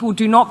if people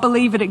do not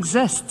believe it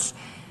exists?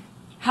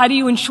 How do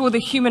you ensure the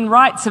human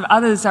rights of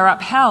others are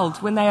upheld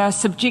when they are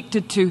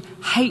subjected to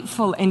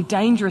hateful and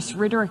dangerous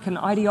rhetoric and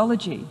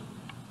ideology?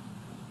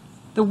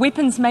 The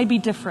weapons may be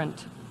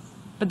different,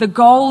 but the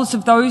goals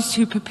of those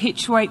who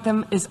perpetuate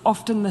them is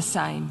often the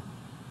same: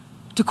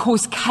 to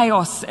cause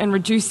chaos and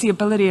reduce the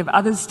ability of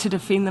others to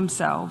defend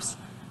themselves,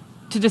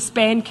 to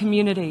disband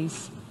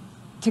communities,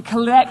 to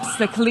collapse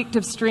the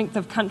collective strength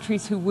of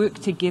countries who work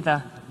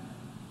together.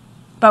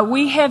 But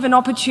we have an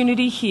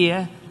opportunity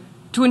here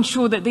to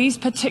ensure that these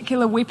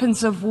particular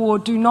weapons of war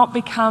do not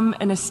become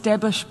an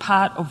established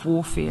part of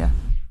warfare.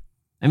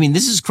 I mean,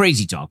 this is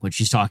crazy talk, what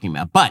she's talking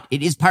about, but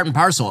it is part and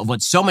parcel of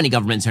what so many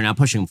governments are now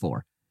pushing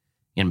for.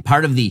 And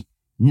part of the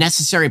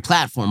necessary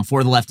platform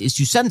for the left is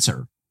to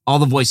censor all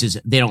the voices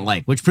they don't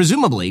like, which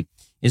presumably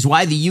is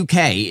why the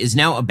UK is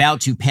now about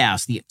to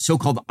pass the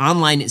so-called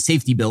online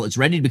safety bill. It's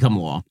ready to become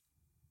law.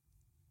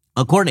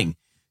 According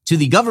to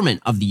the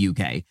government of the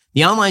UK,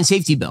 the online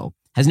safety bill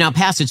has now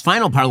passed its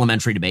final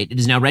parliamentary debate. It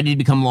is now ready to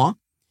become law.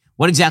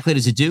 What exactly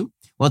does it do?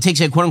 Well, it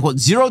takes a quote-unquote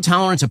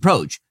zero-tolerance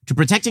approach to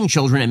protecting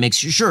children and makes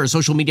sure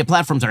social media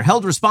platforms are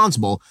held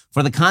responsible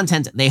for the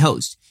content they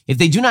host. If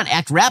they do not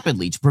act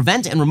rapidly to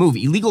prevent and remove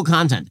illegal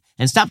content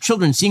and stop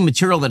children seeing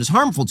material that is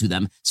harmful to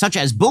them, such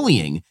as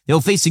bullying, they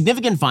will face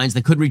significant fines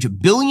that could reach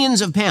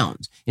billions of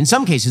pounds. In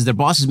some cases, their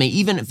bosses may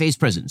even face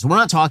prison. So we're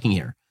not talking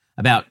here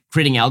about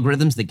creating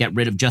algorithms that get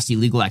rid of just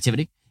illegal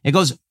activity. It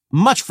goes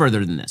much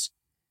further than this.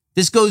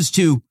 This goes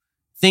to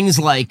things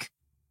like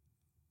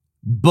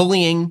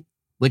bullying,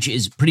 which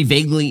is pretty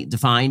vaguely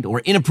defined, or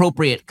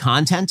inappropriate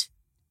content,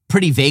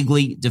 pretty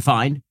vaguely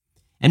defined.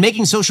 And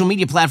making social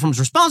media platforms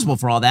responsible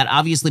for all that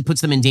obviously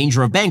puts them in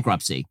danger of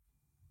bankruptcy.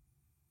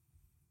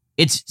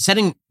 It's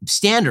setting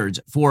standards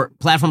for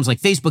platforms like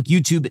Facebook,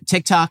 YouTube,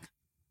 TikTok.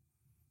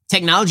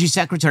 Technology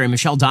Secretary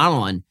Michelle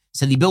Donnellan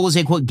said the bill was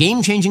a, quote,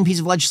 game-changing piece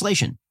of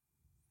legislation.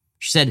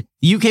 She said,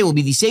 the UK will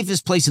be the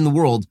safest place in the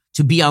world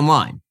to be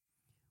online.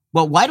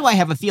 Well, why do I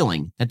have a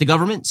feeling that the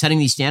government setting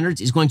these standards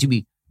is going to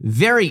be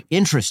very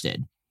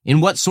interested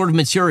in what sort of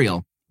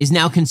material is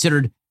now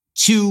considered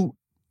too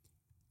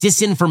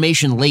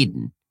disinformation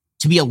laden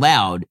to be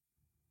allowed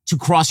to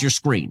cross your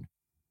screen?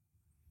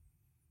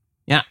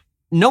 Now,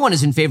 no one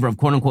is in favor of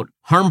quote unquote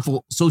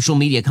harmful social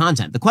media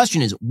content. The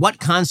question is, what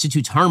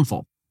constitutes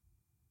harmful?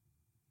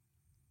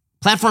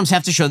 Platforms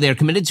have to show they are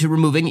committed to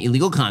removing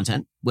illegal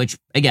content, which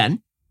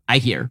again, I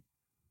hear,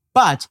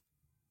 but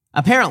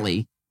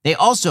apparently they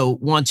also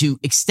want to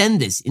extend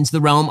this into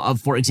the realm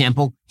of, for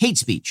example, hate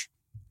speech,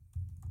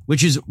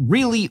 which is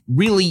really,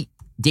 really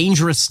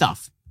dangerous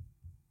stuff.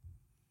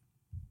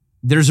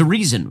 There's a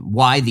reason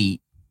why the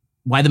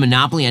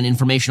monopoly on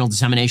informational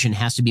dissemination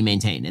has to be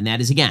maintained. And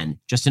that is, again,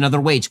 just another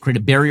way to create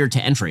a barrier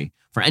to entry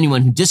for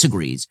anyone who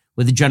disagrees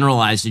with a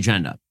generalized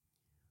agenda.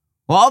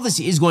 Well, all this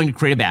is going to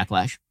create a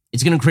backlash.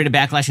 It's going to create a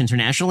backlash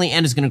internationally,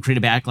 and it's going to create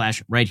a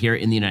backlash right here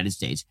in the United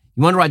States.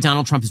 You wonder why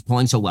Donald Trump is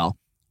polling so well?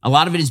 A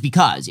lot of it is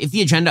because if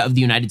the agenda of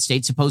the United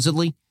States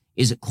supposedly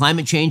is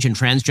climate change and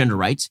transgender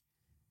rights,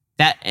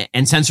 that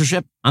and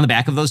censorship on the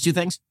back of those two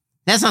things,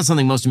 that's not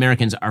something most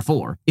Americans are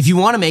for. If you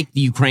want to make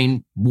the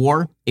Ukraine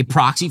war a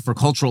proxy for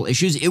cultural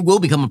issues, it will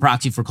become a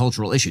proxy for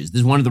cultural issues. This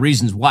is one of the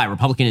reasons why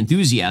Republican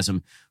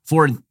enthusiasm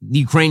for the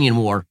Ukrainian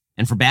war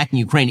and for backing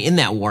Ukraine in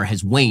that war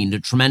has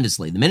waned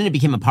tremendously. The minute it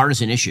became a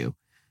partisan issue,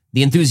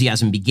 the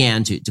enthusiasm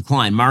began to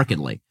decline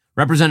markedly.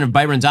 Representative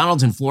Byron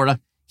Donalds in Florida,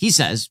 he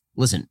says,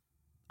 listen,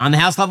 on the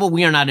House level,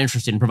 we are not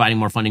interested in providing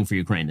more funding for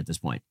Ukraine at this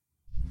point.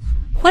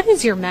 What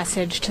is your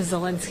message to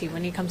Zelensky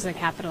when he comes to the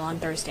Capitol on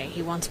Thursday?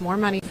 He wants more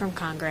money from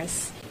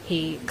Congress.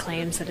 He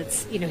claims that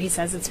it's, he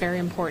says it's very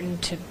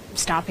important to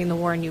stopping the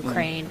war in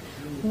Ukraine.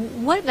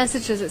 What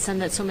message does it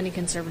send that so many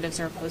conservatives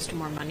are opposed to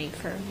more money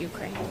for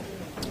Ukraine?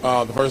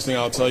 The first thing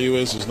I'll tell you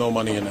is there's no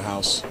money in the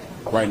House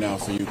right now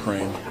for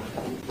Ukraine.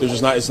 There's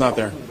just not, it's not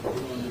there.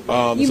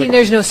 You mean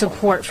there's no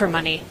support for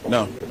money?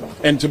 No.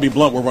 And to be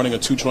blunt, we're running a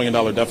 $2 trillion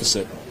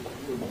deficit.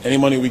 Any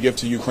money we give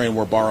to Ukraine,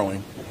 we're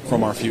borrowing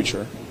from our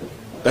future.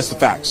 That's the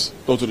facts.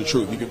 Those are the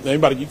truth.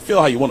 You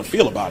feel how you want to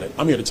feel about it.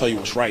 I'm here to tell you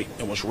what's right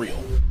and what's real.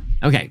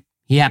 Okay.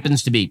 He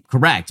happens to be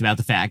correct about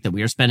the fact that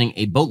we are spending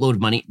a boatload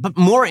of money. But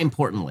more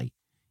importantly,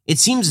 it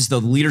seems as though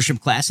the leadership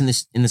class in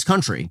this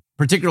country,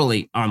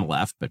 particularly on the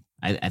left, but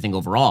I think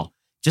overall,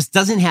 just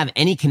doesn't have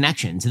any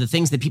connection to the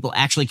things that people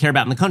actually care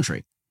about in the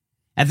country.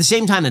 At the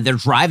same time that they're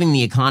driving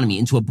the economy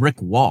into a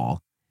brick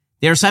wall,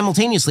 they are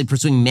simultaneously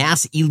pursuing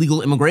mass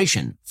illegal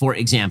immigration, for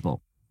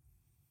example.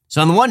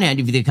 So on the one hand,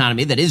 you have the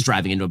economy that is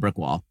driving into a brick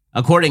wall.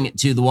 According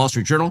to the Wall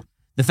Street Journal,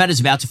 the Fed is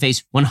about to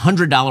face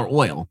 $100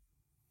 oil.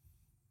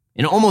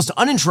 An almost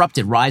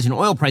uninterrupted rise in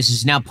oil prices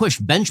has now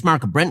pushed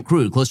benchmark Brent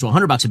crude close to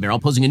 $100 a barrel,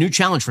 posing a new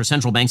challenge for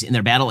central banks in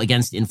their battle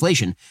against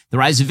inflation. The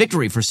rise of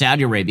victory for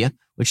Saudi Arabia,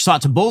 which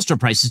sought to bolster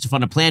prices to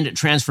fund a planned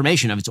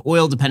transformation of its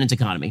oil-dependent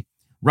economy.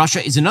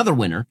 Russia is another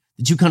winner.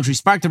 The two countries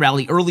sparked the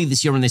rally early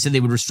this year when they said they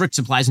would restrict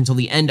supplies until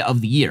the end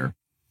of the year.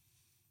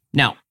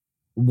 Now,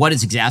 what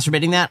is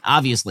exacerbating that?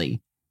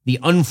 Obviously, the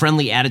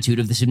unfriendly attitude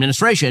of this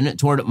administration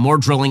toward more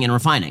drilling and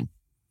refining.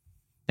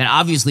 That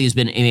obviously has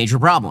been a major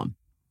problem.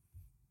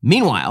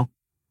 Meanwhile,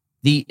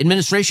 the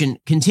administration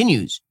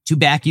continues to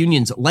back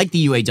unions like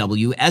the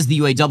UAW as the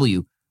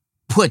UAW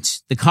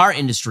puts the car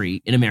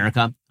industry in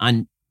America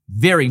on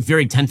very,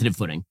 very tentative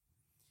footing.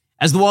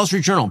 As the Wall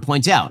Street Journal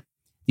points out,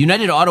 the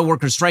United Auto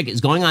Workers strike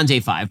is going on day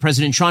 5.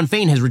 President Sean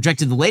Fain has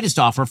rejected the latest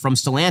offer from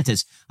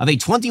Stellantis of a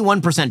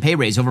 21% pay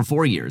raise over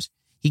 4 years.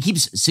 He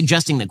keeps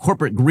suggesting that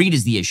corporate greed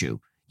is the issue,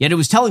 yet it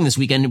was telling this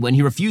weekend when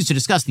he refused to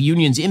discuss the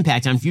union's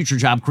impact on future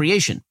job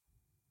creation.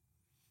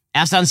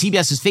 Asked on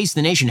CBS's Face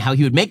the Nation how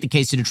he would make the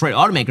case to Detroit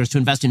automakers to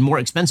invest in more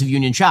expensive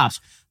union shops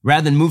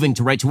rather than moving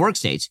to right-to-work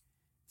states,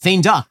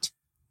 Fain ducked.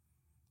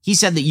 He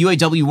said that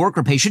UAW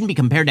worker pay shouldn't be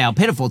compared to how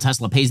pitiful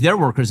Tesla pays their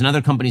workers and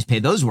other companies pay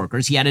those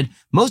workers. He added,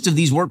 most of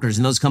these workers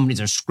in those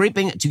companies are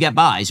scraping to get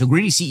by, so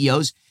greedy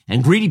CEOs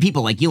and greedy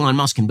people like Elon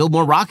Musk can build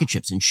more rocket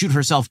ships and shoot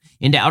herself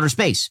into outer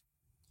space.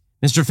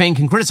 Mr. Fain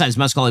can criticize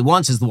Musk all he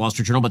wants, says the Wall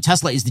Street Journal, but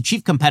Tesla is the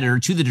chief competitor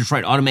to the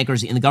Detroit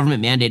automakers in the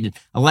government-mandated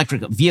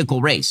electric vehicle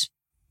race.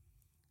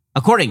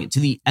 According to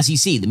the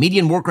SEC, the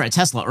median worker at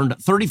Tesla earned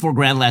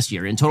 $34,000 last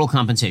year in total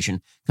compensation,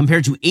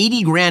 compared to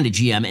 $80,000 at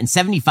GM and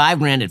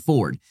 $75,000 at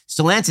Ford.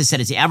 Stellantis said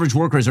its average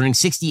worker is earning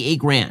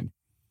 $68,000.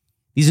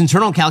 These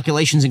internal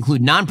calculations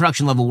include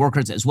non-production level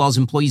workers as well as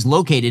employees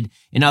located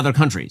in other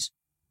countries.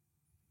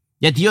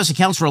 Yet the U.S.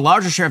 accounts for a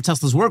larger share of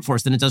Tesla's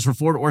workforce than it does for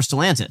Ford or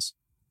Stellantis.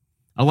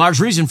 A large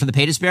reason for the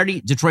pay disparity,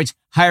 Detroit's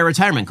higher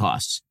retirement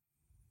costs.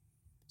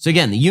 So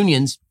again, the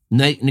unions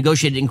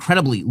negotiated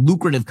incredibly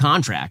lucrative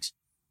contracts,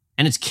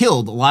 and it's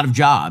killed a lot of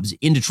jobs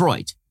in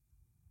Detroit.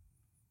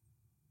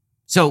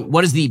 So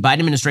what is the Biden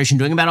administration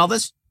doing about all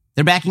this?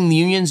 They're backing the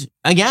unions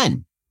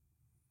again.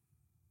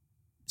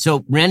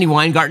 So Randy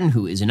Weingarten,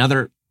 who is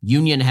another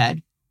union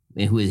head,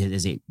 who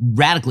has a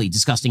radically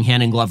disgusting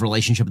hand-in-glove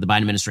relationship with the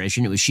Biden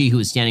administration. It was she who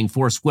was standing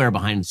four square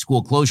behind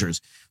school closures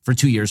for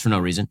 2 years for no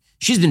reason.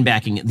 She's been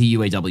backing the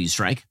UAW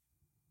strike.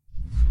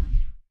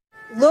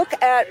 Look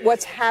at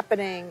what's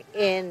happening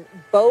in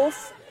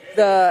both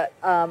the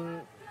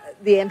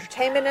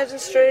entertainment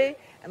industry,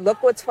 and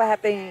look what's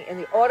happening in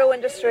the auto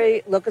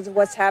industry. Look at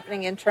what's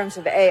happening in terms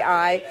of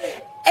AI.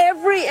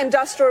 Every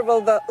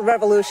industrial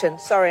revolution,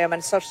 sorry, I'm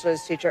a social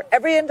studies teacher,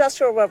 every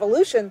industrial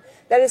revolution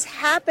that has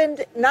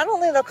happened not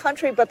only in the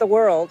country but the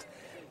world,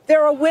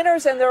 there are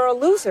winners and there are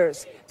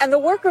losers. And the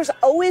workers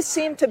always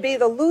seem to be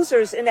the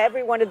losers in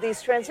every one of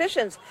these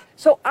transitions.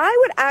 So I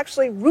would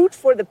actually root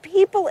for the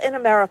people in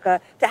America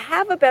to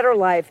have a better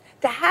life,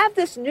 to have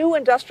this new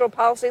industrial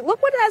policy.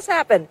 Look what has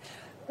happened.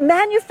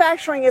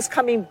 Manufacturing is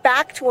coming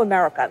back to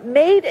America.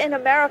 Made in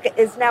America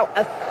is now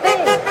a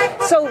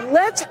thing. So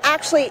let's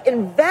actually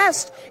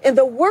invest in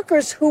the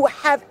workers who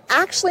have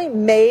actually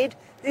made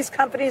these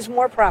companies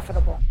more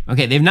profitable.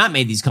 Okay, they've not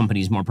made these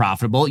companies more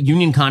profitable.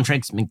 Union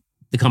contracts make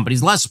the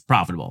companies less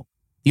profitable.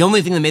 The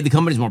only thing that made the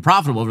companies more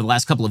profitable over the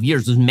last couple of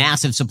years was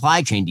massive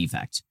supply chain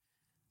defects.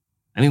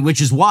 I mean,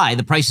 which is why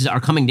the prices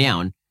are coming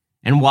down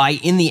and why,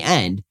 in the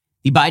end,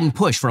 the Biden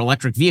push for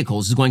electric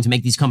vehicles is going to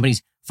make these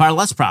companies far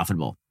less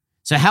profitable.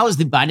 So how is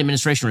the Biden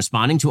administration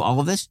responding to all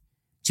of this?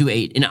 To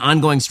an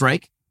ongoing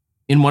strike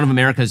in one of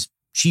America's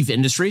chief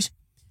industries?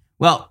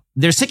 Well,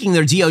 they're sicking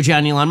their DOJ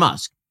on Elon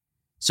Musk.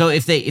 So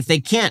if they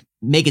can't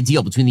make a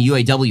deal between the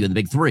UAW and the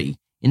big three,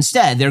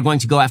 instead, they're going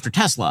to go after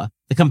Tesla,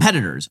 the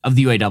competitors of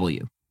the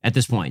UAW at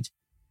this point.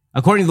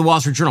 According to the Wall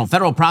Street Journal,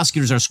 federal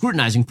prosecutors are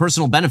scrutinizing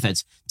personal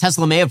benefits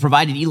Tesla may have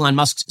provided Elon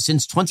Musk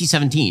since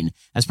 2017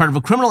 as part of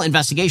a criminal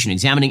investigation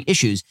examining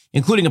issues,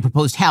 including a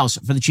proposed house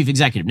for the chief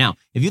executive. Now,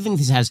 if you think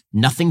this has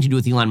nothing to do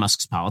with Elon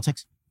Musk's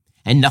politics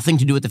and nothing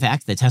to do with the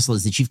fact that Tesla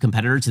is the chief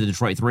competitor to the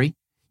Detroit Three,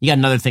 you got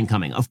another thing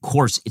coming. Of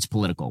course it's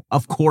political.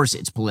 Of course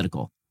it's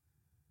political.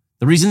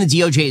 The reason the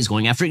DOJ is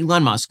going after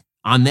Elon Musk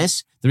on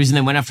this, the reason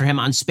they went after him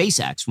on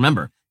SpaceX,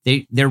 remember,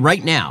 they're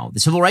right now,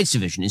 the Civil Rights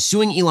Division is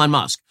suing Elon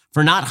Musk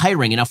for not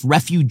hiring enough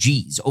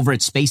refugees over at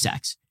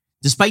SpaceX,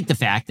 despite the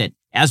fact that,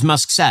 as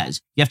Musk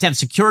says, you have to have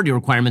security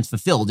requirements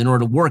fulfilled in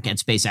order to work at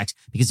SpaceX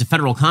because it's a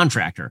federal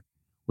contractor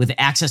with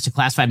access to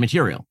classified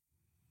material.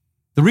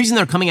 The reason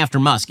they're coming after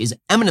Musk is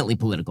eminently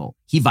political.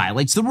 He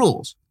violates the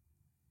rules.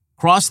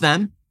 Cross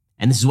them,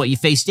 and this is what you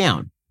face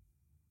down.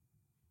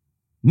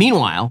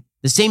 Meanwhile,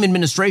 the same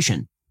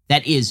administration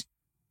that is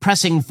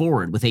pressing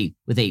forward with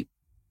a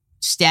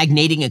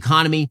stagnating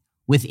economy,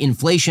 with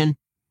inflation,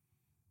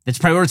 that's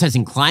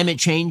prioritizing climate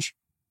change,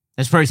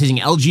 that's prioritizing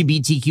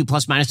LGBTQ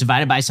plus minus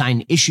divided by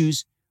sign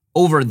issues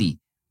over the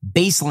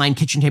baseline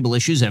kitchen table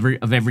issues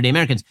of everyday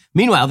Americans.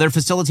 Meanwhile, they're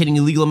facilitating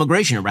illegal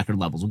immigration at record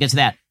levels. We'll get to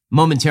that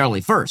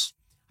momentarily. First,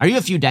 are you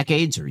a few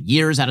decades or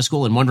years out of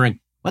school and wondering,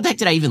 what the heck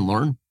did I even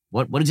learn?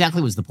 What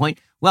exactly was the point?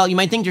 Well, you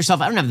might think to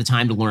yourself, I don't have the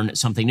time to learn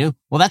something new.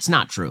 Well, that's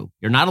not true.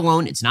 You're not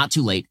alone. It's not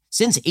too late.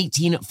 Since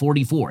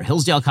 1844,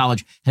 Hillsdale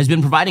College has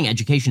been providing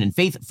education in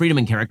faith, freedom,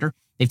 and character.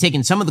 They've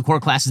taken some of the core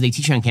classes they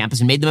teach on campus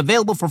and made them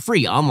available for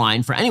free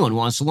online for anyone who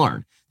wants to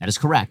learn. That is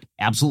correct.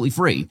 Absolutely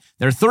free.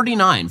 There are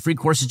 39 free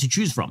courses to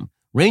choose from,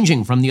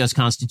 ranging from the U.S.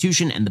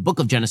 Constitution and the Book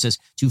of Genesis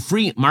to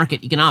free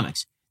market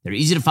economics. They're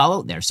easy to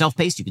follow. They're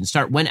self-paced. You can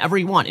start whenever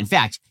you want. In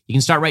fact, you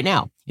can start right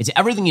now. It's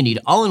everything you need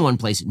all in one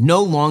place.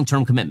 No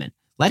long-term commitment.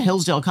 Let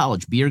Hillsdale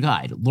College be your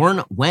guide. Learn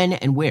when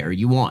and where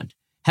you want.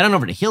 Head on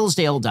over to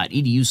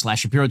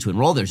hillsdale.edu/Shapiro to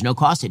enroll. There's no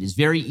cost. It is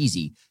very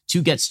easy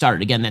to get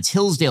started. Again, that's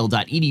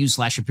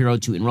hillsdale.edu/Shapiro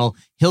to enroll.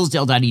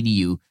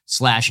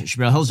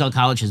 Hillsdale.edu/Shapiro. Hillsdale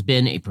College has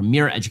been a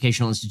premier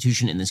educational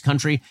institution in this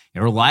country,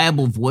 a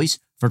reliable voice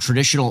for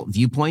traditional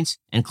viewpoints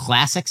and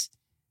classics.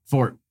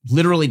 for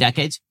literally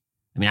decades.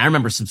 I mean, I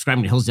remember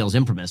subscribing to Hillsdale's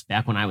Imprimis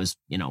back when I was,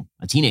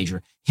 a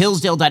teenager.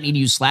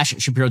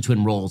 Hillsdale.edu/Shapiro to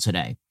enroll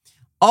today.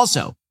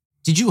 Also,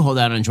 did you hold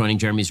out on joining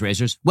Jeremy's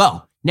Razors?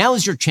 Well, now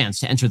is your chance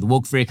to enter the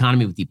woke-free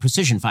economy with the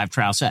Precision 5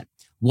 trial set.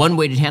 One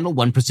weighted handle,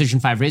 one Precision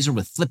 5 razor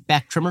with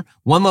flip-back trimmer,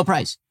 one low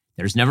price.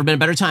 There's never been a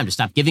better time to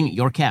stop giving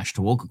your cash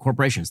to woke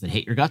corporations that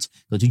hate your guts.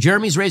 Go to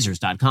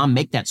jeremy'srazors.com.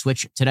 Make that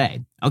switch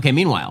today. Okay,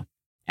 meanwhile,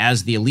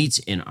 as the elites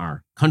in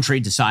our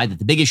country decide that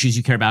the big issues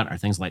you care about are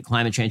things like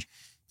climate change,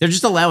 they're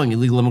just allowing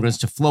illegal immigrants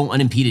to flow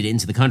unimpeded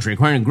into the country.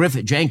 According to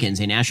Griff Jenkins,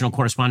 a national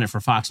correspondent for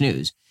Fox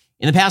News,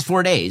 in the past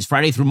 4 days,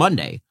 Friday through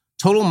Monday,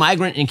 total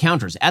migrant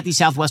encounters at the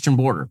southwestern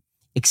border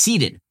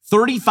exceeded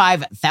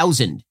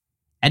 35,000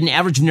 at an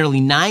average of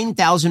nearly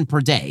 9,000 per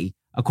day,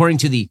 according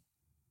to the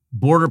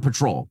Border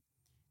Patrol.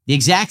 The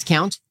exact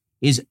count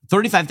is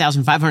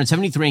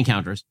 35,573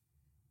 encounters,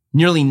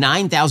 nearly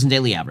 9,000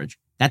 daily average.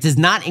 That does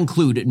not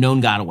include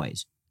known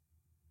gotaways.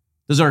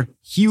 Those are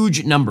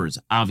huge numbers,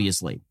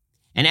 obviously.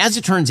 And as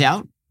it turns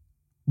out,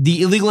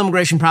 the illegal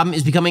immigration problem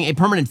is becoming a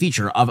permanent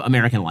feature of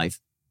American life.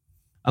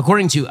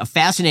 According to a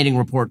fascinating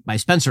report by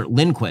Spencer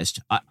Lindquist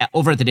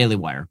over at the Daily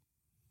Wire,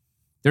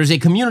 there's a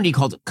community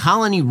called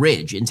Colony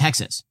Ridge in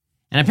Texas.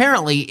 And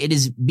apparently it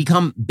has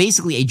become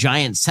basically a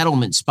giant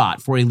settlement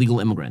spot for illegal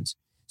immigrants.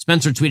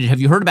 Spencer tweeted,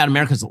 "Have you heard about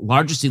America's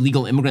largest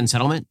illegal immigrant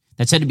settlement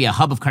that's said to be a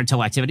hub of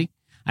cartel activity?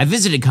 I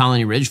visited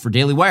Colony Ridge for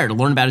Daily Wire to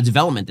learn about a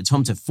development that's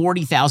home to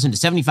 40,000 to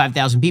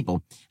 75,000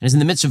 people and is in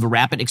the midst of a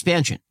rapid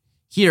expansion.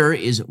 Here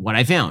is what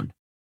I found."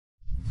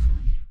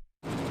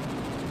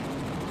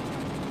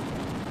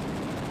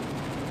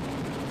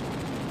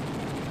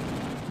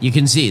 You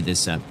can see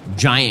this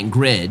giant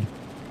grid,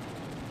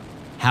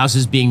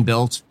 houses being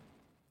built,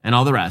 and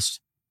all the rest.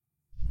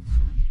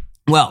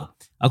 Well,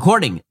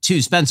 according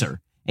to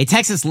Spencer, a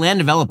Texas land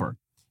developer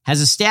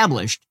has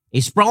established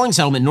a sprawling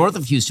settlement north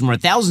of Houston where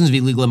thousands of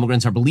illegal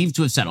immigrants are believed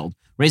to have settled,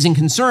 raising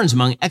concerns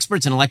among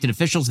experts and elected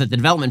officials that the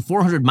development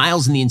 400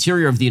 miles in the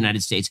interior of the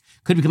United States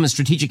could become a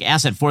strategic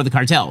asset for the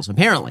cartels.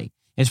 Apparently,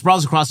 it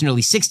sprawls across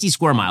nearly 60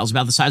 square miles,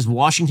 about the size of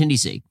Washington,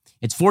 D.C.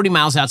 It's 40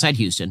 miles outside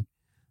Houston.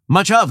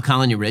 Much of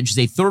Colony Ridge is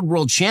a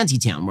third-world shanty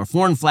town where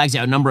foreign flags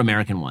outnumber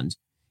American ones.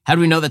 How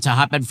do we know that's a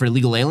hotbed for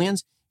illegal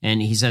aliens? And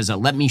he says,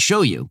 let me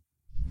show you.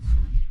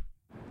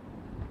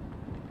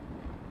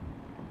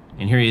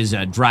 And here he is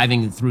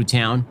driving through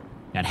town.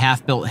 Got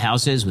half-built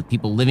houses with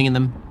people living in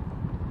them.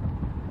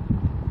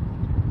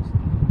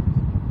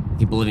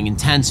 People living in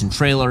tents and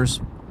trailers.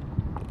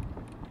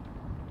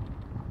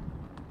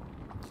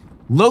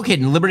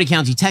 Located in Liberty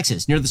County,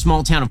 Texas, near the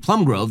small town of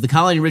Plum Grove, the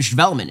Colony Ridge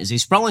development is a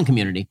sprawling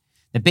community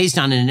that, based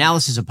on an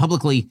analysis of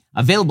publicly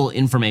available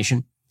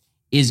information,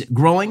 is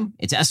growing.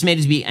 It's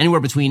estimated to be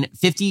anywhere between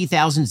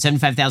 50,000 to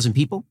 75,000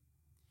 people.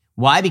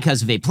 Why?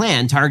 Because of a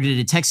plan targeted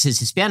at Texas'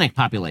 Hispanic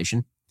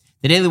population.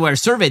 The Daily Wire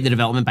surveyed the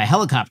development by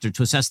helicopter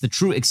to assess the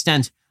true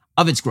extent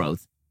of its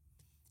growth.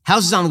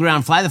 Houses on the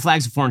ground fly the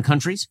flags of foreign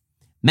countries.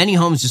 Many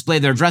homes display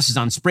their addresses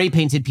on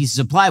spray-painted pieces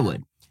of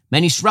plywood.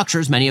 Many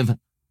structures, many of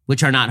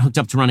which are not hooked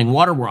up to running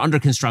water, were under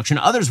construction.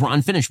 Others were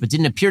unfinished but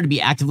didn't appear to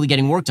be actively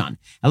getting worked on.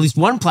 At least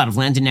one plot of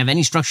land didn't have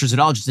any structures at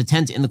all, just a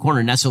tent in the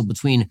corner nestled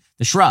between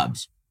the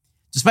shrubs.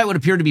 Despite what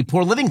appeared to be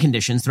poor living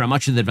conditions throughout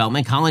much of the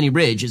development, Colony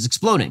Ridge is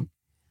exploding.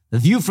 The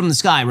view from the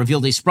sky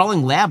revealed a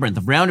sprawling labyrinth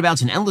of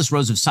roundabouts and endless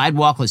rows of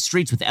sidewalkless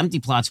streets with empty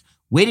plots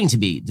waiting to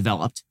be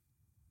developed.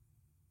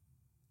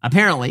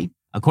 Apparently,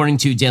 according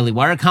to Daily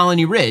Wire,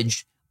 Colony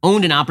Ridge,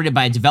 owned and operated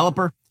by a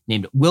developer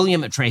named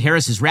William Trey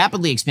Harris, is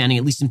rapidly expanding,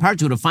 at least in part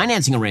due to a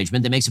financing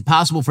arrangement that makes it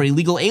possible for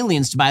illegal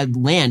aliens to buy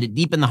land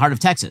deep in the heart of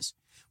Texas.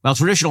 While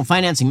traditional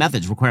financing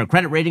methods require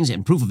credit ratings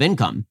and proof of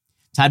income,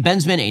 Todd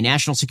Bensman, a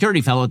national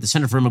security fellow at the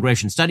Center for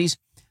Immigration Studies,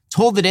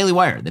 told the Daily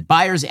Wire that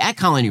buyers at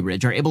Colony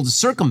Ridge are able to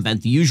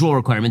circumvent the usual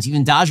requirements,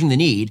 even dodging the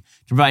need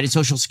to provide a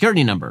social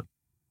security number.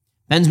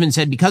 Bensman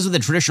said because of the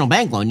traditional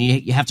bank loan,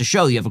 you have to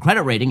show you have a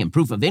credit rating and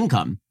proof of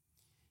income.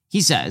 He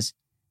says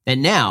that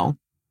now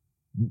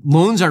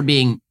loans are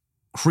being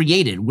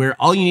created where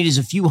all you need is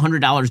a few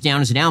 $100s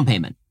down as a down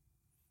payment.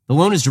 The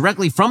loan is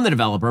directly from the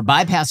developer,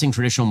 bypassing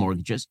traditional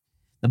mortgages.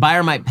 The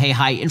buyer might pay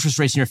high interest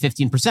rates near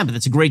 15%, but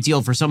that's a great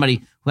deal for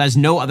somebody who has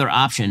no other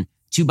option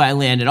to buy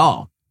land at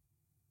all.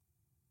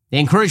 They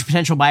encourage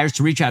potential buyers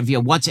to reach out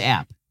via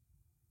WhatsApp.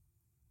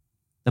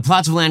 The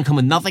plots of land come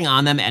with nothing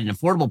on them at an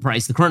affordable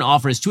price. The current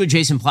offer is 2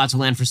 adjacent plots of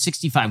land for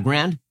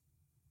 $65,000.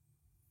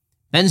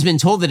 Bensman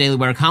told the Daily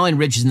Wire Colony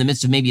Ridge is in the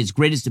midst of maybe its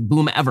greatest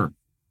boom ever.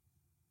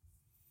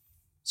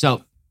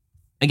 So,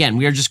 again,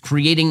 we are just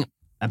creating,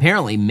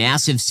 apparently,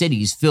 massive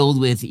cities filled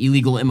with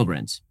illegal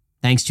immigrants,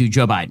 thanks to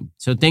Joe Biden.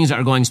 So things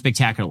are going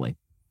spectacularly.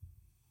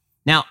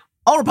 Now,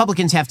 all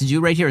Republicans have to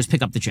do right here is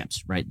pick up the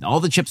chips, right? All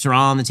the chips are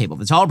on the table.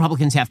 That's all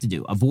Republicans have to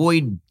do.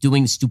 Avoid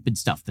doing stupid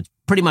stuff. That's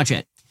pretty much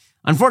it.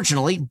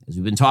 Unfortunately, as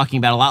we've been talking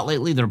about a lot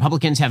lately, the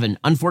Republicans have an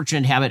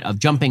unfortunate habit of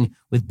jumping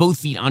with both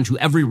feet onto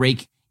every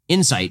rake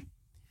in sight.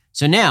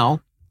 So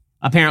now,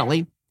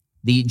 apparently,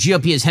 the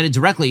GOP is headed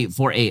directly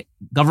for a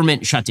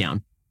government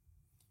shutdown.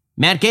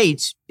 Matt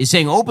Gaetz is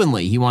saying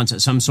openly he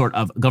wants some sort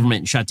of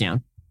government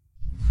shutdown.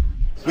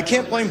 We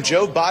can't blame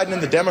Joe Biden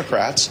and the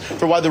Democrats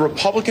for why the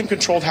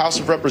Republican-controlled House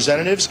of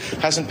Representatives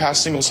hasn't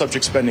passed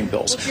single-subject spending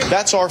bills.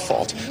 That's our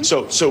fault.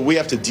 So we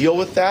have to deal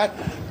with that.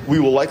 We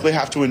will likely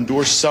have to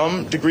endure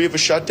some degree of a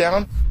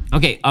shutdown.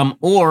 Okay,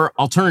 or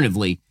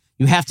alternatively,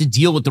 you have to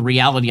deal with the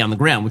reality on the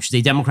ground, which is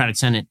a Democratic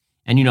Senate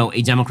and,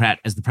 a Democrat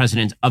as the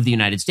president of the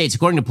United States.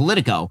 According to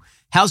Politico,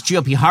 House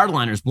GOP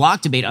hardliners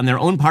blocked debate on their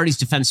own party's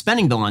defense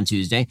spending bill on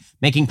Tuesday,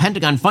 making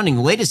Pentagon funding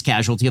the latest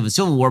casualty of a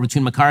civil war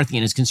between McCarthy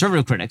and his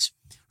conservative critics.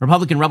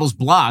 Republican rebels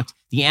blocked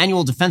the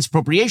annual defense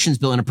appropriations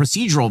bill in a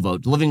procedural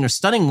vote, delivering a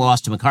stunning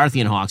loss to McCarthy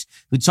and Hawks,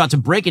 who'd sought to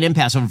break an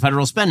impasse over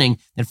federal spending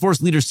that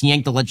forced leaders to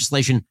yank the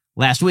legislation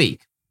last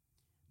week.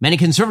 Many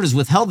conservatives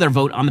withheld their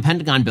vote on the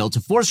Pentagon bill to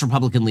force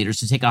Republican leaders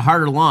to take a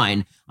harder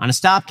line on a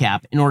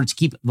stopgap in order to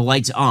keep the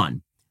lights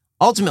on.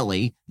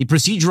 Ultimately, the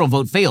procedural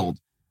vote failed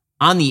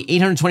on the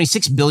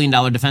 $826 billion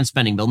defense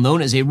spending bill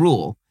known as a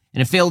rule,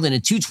 and it failed in a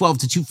 212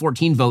 to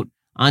 214 vote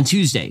on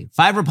Tuesday.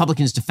 5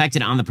 Republicans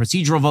defected on the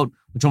procedural vote,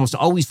 which almost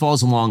always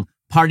falls along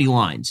party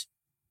lines.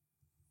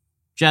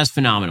 Just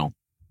phenomenal.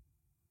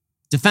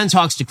 Defense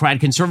hawks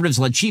decried conservatives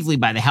led chiefly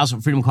by the House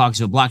of Freedom Caucus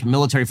who blocked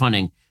military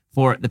funding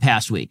for the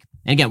past week.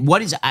 And again,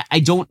 I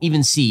don't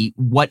even see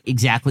what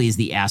exactly is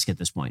the ask at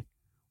this point.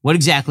 What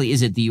exactly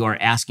is it that you are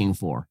asking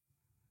for?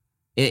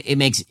 It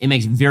makes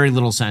very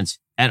little sense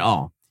at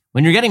all.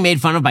 When you're getting made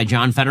fun of by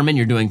John Fetterman,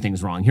 you're doing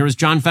things wrong. Here was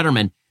John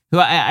Fetterman, who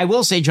I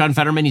will say John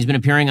Fetterman, he's been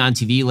appearing on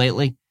TV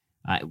lately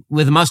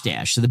with a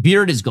mustache. So the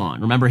beard is gone.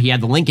 Remember, he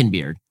had the Lincoln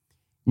beard.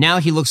 Now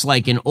he looks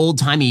like an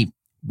old-timey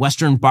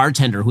Western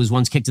bartender who was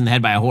once kicked in the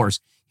head by a horse.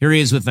 Here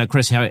he is with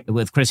Chris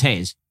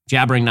Hayes,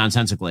 jabbering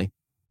nonsensically.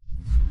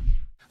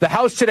 The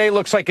House today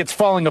looks like it's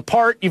falling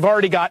apart. You've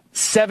already got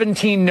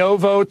 17 no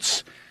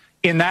votes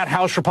in that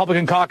House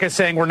Republican caucus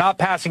saying we're not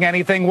passing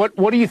anything. What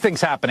do you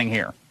think's happening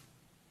here?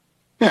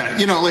 Yeah,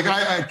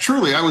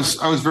 I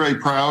was very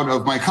proud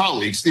of my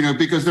colleagues,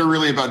 because they're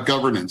really about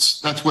governance.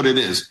 That's what it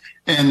is.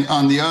 And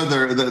on the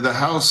other, the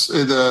House,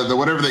 the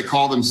whatever they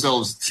call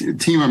themselves,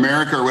 Team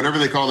America or whatever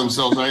they call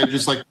themselves, I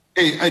just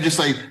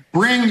like,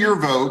 bring your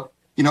vote.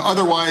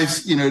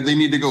 Otherwise, they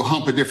need to go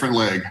hump a different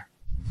leg.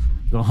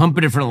 Go hump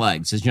a different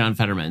leg, says John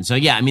Fetterman. So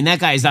yeah, that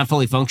guy is not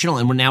fully functional,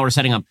 and we're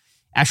setting up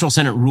actual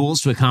Senate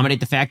rules to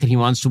accommodate the fact that he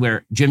wants to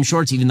wear gym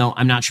shorts, even though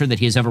I'm not sure that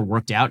he has ever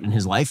worked out in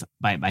his life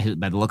by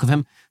the look of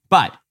him.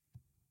 But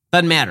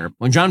doesn't matter.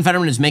 When John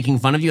Fetterman is making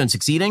fun of you and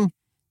succeeding,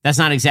 that's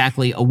not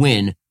exactly a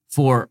win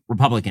for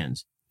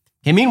Republicans.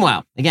 Okay,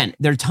 meanwhile, again,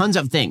 there are tons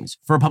of things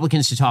for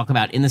Republicans to talk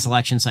about in this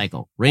election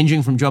cycle,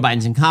 ranging from Joe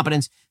Biden's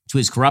incompetence to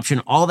his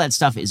corruption. All that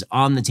stuff is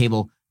on the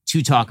table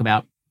to talk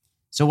about.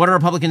 So what are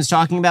Republicans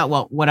talking about?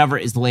 Well, whatever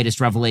is the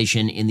latest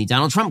revelation in the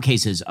Donald Trump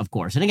cases, of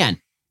course. And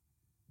again,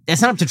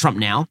 that's not up to Trump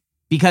now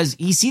because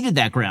he ceded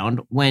that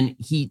ground when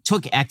he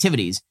took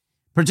activities,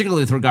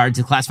 particularly with regard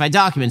to classified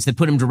documents that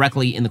put him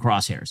directly in the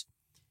crosshairs.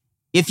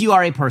 If you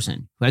are a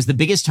person who has the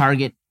biggest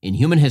target in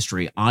human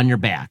history on your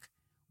back,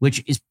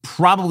 which is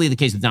probably the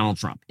case with Donald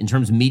Trump in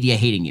terms of media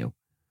hating you,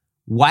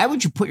 why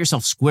would you put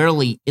yourself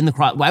squarely in the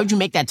cross? Why would you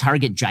make that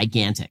target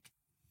gigantic?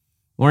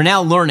 We're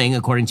now learning,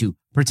 according to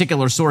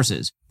particular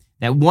sources,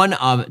 that one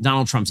of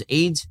Donald Trump's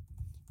aides,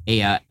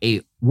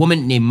 a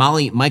woman named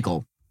Molly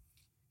Michael,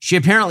 she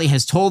apparently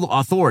has told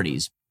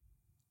authorities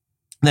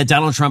that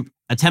Donald Trump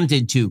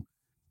attempted to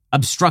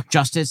obstruct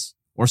justice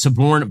or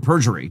suborn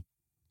perjury.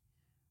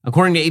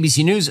 According to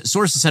ABC News,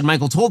 sources said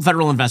Michael told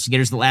federal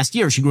investigators that last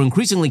year she grew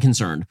increasingly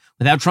concerned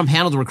with how Trump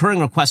handled a recurring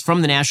request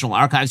from the National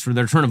Archives for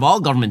the return of all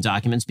government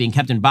documents being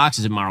kept in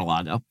boxes in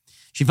Mar-a-Lago.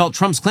 She felt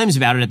Trump's claims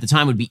about it at the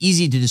time would be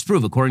easy to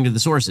disprove, according to the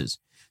sources.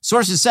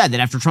 Sources said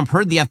that after Trump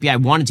heard the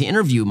FBI wanted to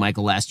interview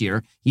Michael last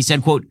year, he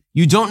said, quote,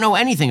 "You don't know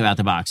anything about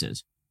the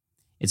boxes."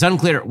 It's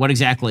unclear what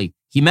exactly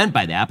he meant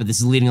by that, but this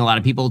is leading a lot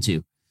of people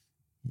to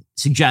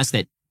suggest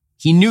that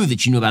he knew that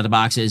she knew about the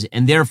boxes,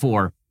 and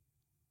therefore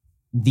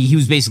he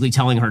was basically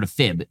telling her to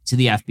fib to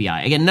the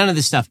FBI. Again, none of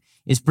this stuff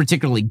is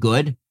particularly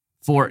good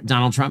for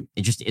Donald Trump.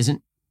 It just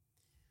isn't.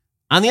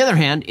 On the other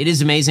hand, it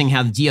is amazing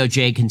how the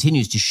DOJ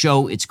continues to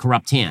show its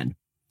corrupt hand.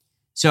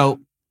 So,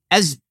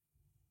 as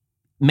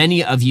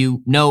many of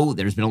you know,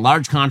 there's been a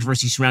large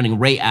controversy surrounding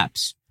Ray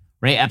Epps.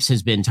 Ray Epps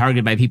has been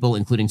targeted by people,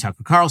 including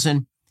Tucker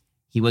Carlson.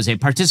 He was a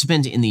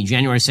participant in the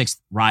January 6th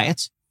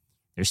riots.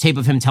 There's tape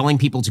of him telling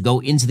people to go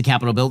into the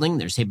Capitol building.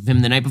 There's tape of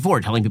him the night before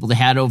telling people to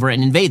head over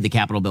and invade the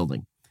Capitol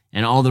building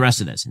and all the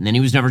rest of this. And then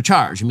he was never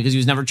charged. And because he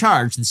was never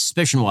charged, the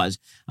suspicion was,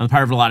 on the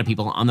part of a lot of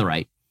people on the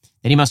right,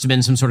 that he must have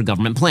been some sort of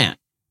government plant.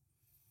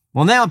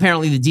 Well, now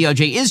apparently the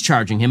DOJ is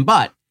charging him,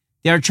 but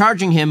they are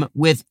charging him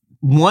with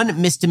one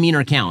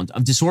misdemeanor count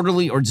of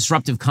disorderly or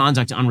disruptive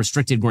conduct on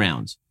restricted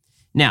grounds.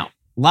 Now,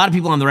 a lot of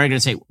people on the right are going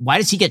to say, why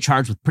does he get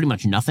charged with pretty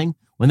much nothing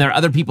when there are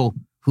other people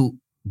who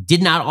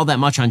did not all that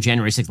much on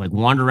January 6th, like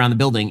wandered around the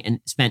building and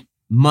spent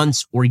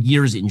months or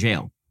years in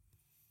jail?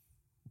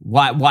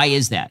 Why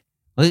is that?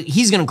 Well,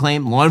 he's going to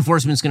claim, law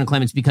enforcement's going to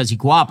claim it's because he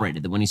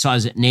cooperated, that when he saw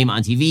his name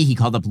on TV, he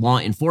called up law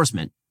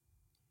enforcement.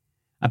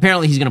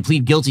 Apparently, he's going to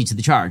plead guilty to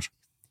the charge.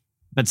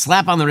 But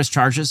slap on the wrist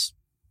charges,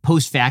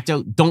 post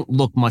facto, don't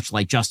look much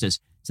like justice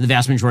to the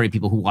vast majority of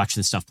people who watch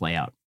this stuff play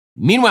out.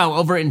 Meanwhile,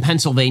 over in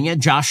Pennsylvania,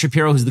 Josh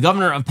Shapiro, who's the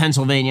governor of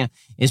Pennsylvania,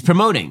 is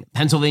promoting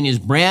Pennsylvania's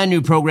brand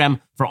new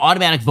program for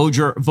automatic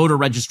voter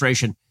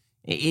registration.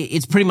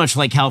 It's pretty much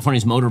like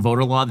California's motor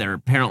voter law. There are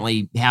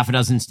apparently half a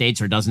dozen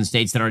states or a dozen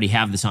states that already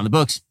have this on the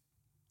books,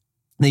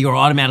 that you're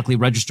automatically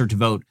registered to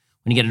vote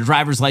when you get a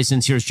driver's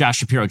license. Here's Josh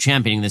Shapiro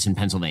championing this in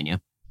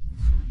Pennsylvania.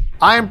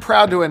 I am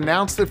proud to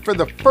announce that for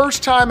the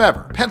first time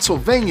ever,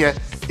 Pennsylvania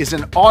is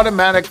an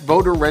automatic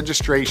voter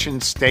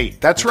registration state.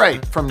 That's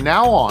right. From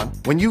now on,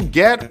 when you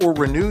get or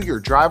renew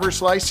your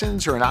driver's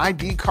license or an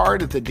ID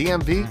card at the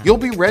DMV, you'll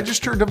be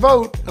registered to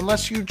vote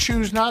unless you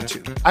choose not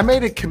to. I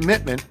made a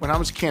commitment when I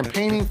was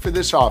campaigning for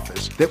this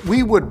office that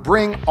we would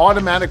bring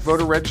automatic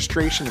voter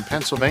registration in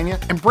Pennsylvania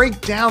and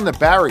break down the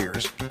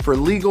barriers for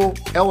legal,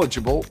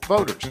 eligible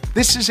voters.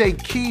 This is a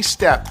key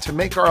step to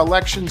make our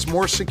elections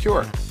more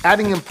secure,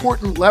 adding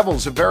important levels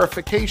of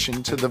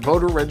verification to the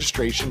voter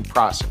registration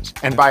process.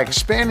 And by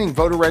expanding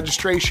voter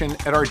registration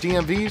at our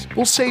DMVs,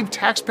 we'll save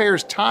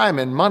taxpayers time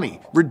and money,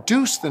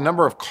 reduce the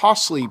number of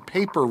costly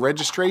paper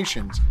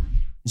registrations.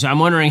 So I'm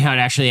wondering how it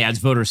actually adds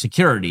voter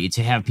security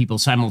to have people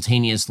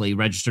simultaneously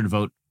register to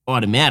vote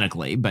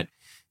automatically. But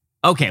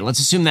okay, let's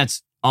assume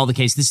that's all the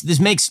case. This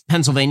makes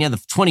Pennsylvania the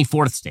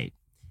 24th state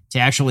to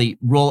actually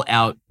roll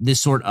out this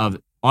sort of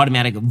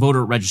automatic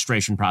voter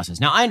registration process.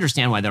 Now, I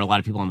understand why there are a lot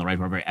of people on the right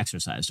who are very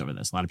exercised over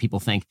this. A lot of people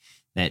think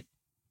that,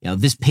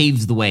 this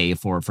paves the way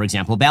for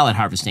example, ballot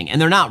harvesting,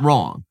 and they're not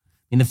wrong.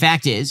 And the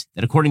fact is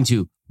that according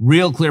to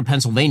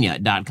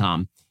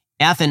RealClearPennsylvania.com,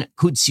 Athan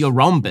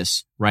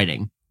Koutsiorombis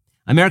writing,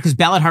 America's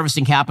ballot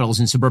harvesting capital is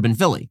in suburban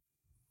Philly.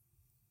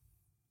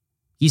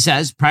 He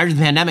says, prior to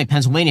the pandemic,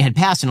 Pennsylvania had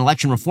passed an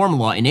election reform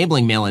law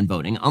enabling mail-in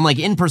voting. Unlike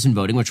in-person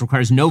voting, which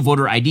requires no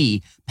voter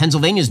ID,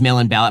 Pennsylvania's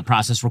mail-in ballot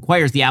process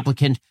requires the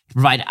applicant to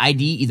provide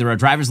ID, either a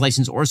driver's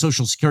license or a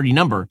social security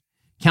number.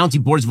 County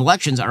boards of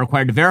elections are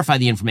required to verify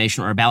the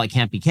information or a ballot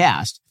can't be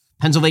cast.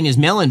 Pennsylvania's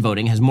mail-in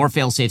voting has more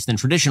fail-safes than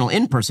traditional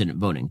in-person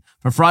voting.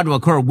 For fraud to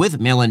occur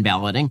with mail-in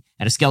balloting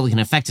at a scale that can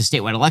affect a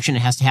statewide election,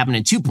 it has to happen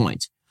at 2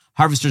 points.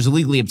 Harvesters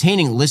illegally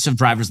obtaining lists of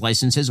driver's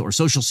licenses or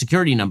social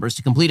security numbers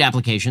to complete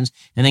applications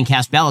and then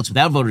cast ballots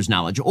without voters'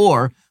 knowledge,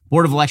 or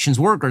Board of Elections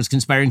workers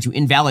conspiring to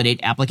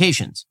invalidate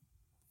applications.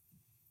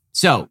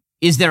 So,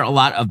 is there a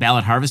lot of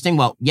ballot harvesting?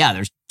 Well, yeah,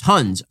 there's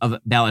tons of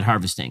ballot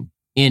harvesting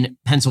in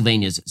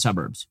Pennsylvania's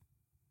suburbs.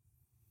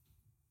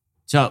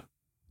 So,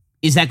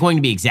 is that going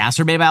to be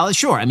exacerbated by all this?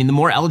 Sure. I mean, the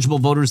more eligible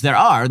voters there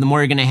are, the more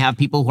you're going to have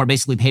people who are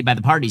basically paid by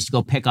the parties to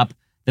go pick up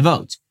the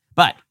votes.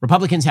 But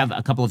Republicans have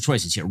a couple of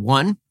choices here.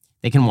 One,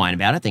 they can whine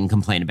about it. They can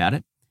complain about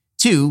it.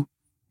 Two,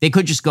 they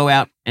could just go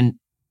out and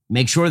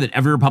make sure that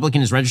every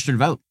Republican is registered to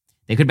vote.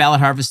 They could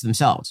ballot harvest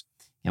themselves.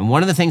 And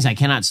one of the things I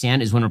cannot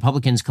stand is when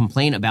Republicans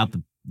complain about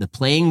the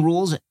playing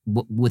rules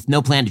with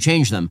no plan to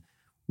change them,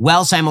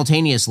 while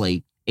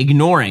simultaneously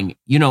ignoring,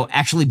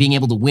 actually being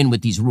able to win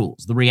with these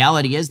rules. The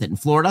reality is that in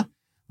Florida,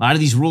 a lot of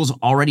these rules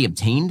already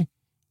obtained.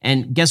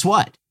 And guess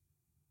what?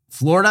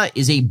 Florida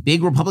is a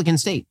big Republican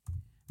state. I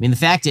mean, the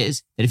fact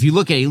is that if you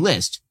look at a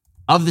list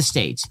of the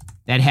states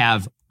that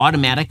have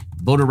automatic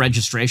voter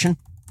registration,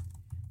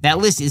 that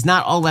list is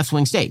not all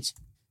left-wing states.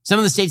 Some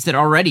of the states that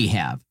already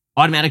have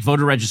automatic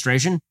voter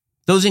registration,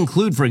 those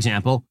include, for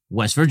example,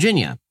 West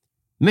Virginia,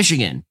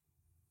 Michigan.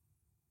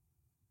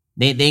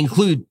 They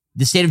include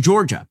the state of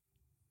Georgia.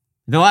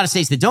 There are a lot of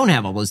states that don't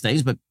have all those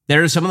things, but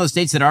there are some of those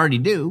states that already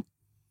do.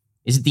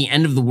 Is it the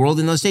end of the world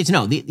in those states?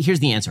 No. Here's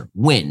the answer.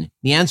 Win.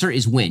 The answer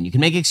is win. You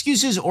can make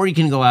excuses or you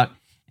can go out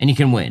and you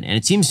can win. And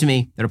it seems to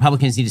me that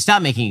Republicans need to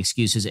stop making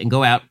excuses and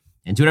go out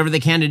and do whatever they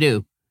can to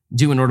do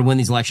in order to win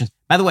these elections.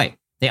 By the way,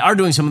 they are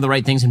doing some of the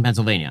right things in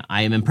Pennsylvania.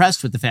 I am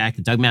impressed with the fact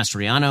that Doug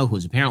Mastriano, who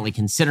is apparently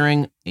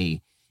considering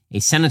a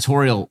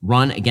senatorial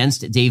run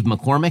against Dave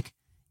McCormick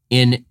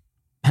in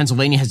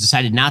Pennsylvania, has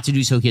decided not to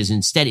do so. He has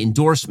instead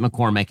endorsed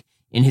McCormick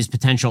in his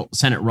potential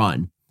Senate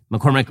run.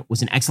 McCormick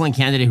was an excellent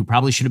candidate who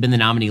probably should have been the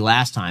nominee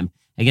last time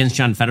against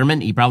John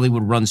Fetterman. He probably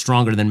would run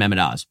stronger than Mehmet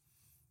Oz.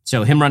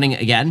 So him running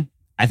again,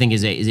 I think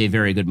is a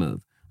very good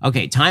move.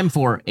 Okay, time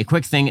for a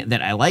quick thing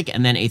that I like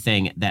and then a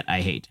thing that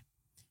I hate.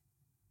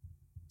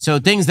 So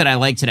things that I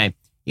like today.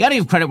 You got to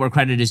give credit where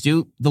credit is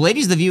due. The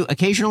ladies of The View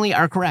occasionally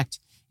are correct.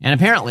 And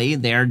apparently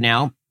they're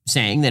now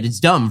saying that it's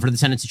dumb for the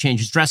Senate to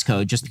change its dress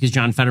code just because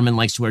John Fetterman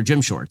likes to wear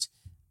gym shorts.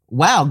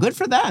 Wow, good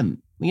for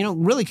them.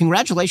 Really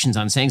congratulations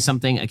on saying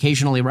something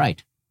occasionally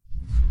right.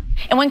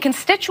 And when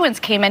constituents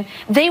came in,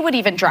 they would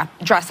even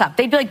dress up.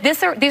 They'd be like,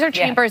 these are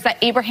chambers that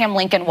Abraham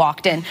Lincoln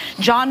walked in,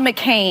 John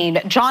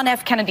McCain, John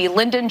F. Kennedy,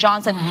 Lyndon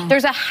Johnson. Mm-hmm.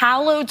 There's a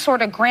hallowed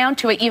sort of ground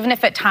to it, even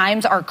if at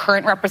times our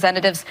current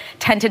representatives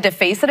tend to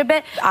deface it a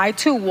bit. I,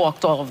 too,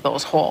 walked all of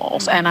those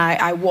halls, and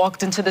I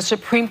walked into the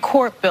Supreme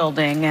Court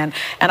building, and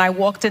I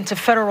walked into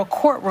federal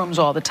courtrooms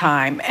all the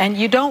time. And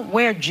you don't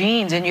wear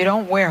jeans, and you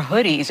don't wear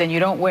hoodies, and you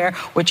don't wear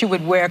what you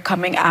would wear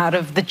coming out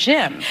of the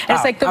gym. And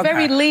it's like the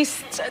very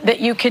least that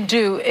you can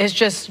do is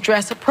just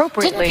dress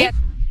appropriately.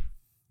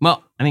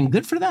 Well,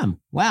 good for them.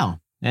 Wow.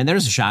 And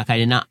there's a shock.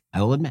 I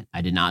will admit,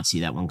 I did not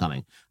see that one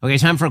coming. Okay,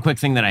 time for a quick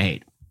thing that I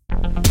hate.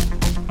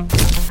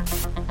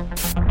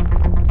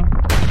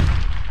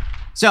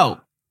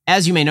 So,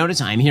 as you may notice,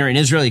 I'm here in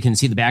Israel. You can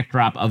see the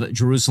backdrop of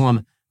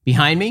Jerusalem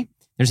behind me.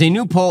 There's a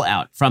new poll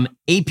out from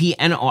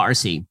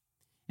APNORC,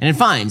 and it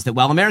finds that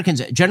while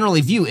Americans generally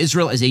view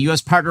Israel as a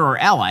U.S. partner or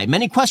ally,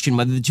 many question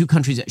whether the two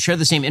countries share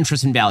the same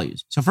interests and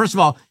values. So first of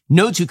all,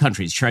 no two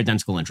countries share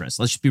identical interests.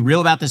 Let's just be real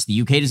about this. The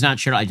UK does not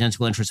share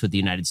identical interests with the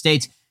United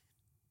States.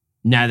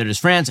 Neither does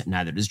France.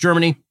 Neither does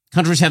Germany.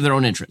 Countries have their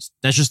own interests.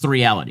 That's just the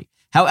reality.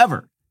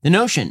 However, the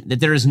notion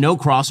that there is no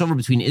crossover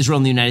between Israel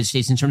and the United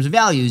States in terms of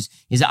values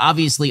is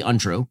obviously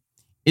untrue.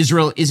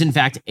 Israel is, in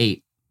fact,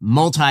 a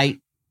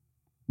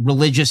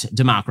multi-religious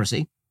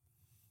democracy.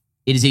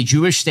 It is a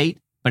Jewish state,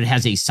 but it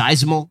has a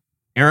sizable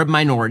Arab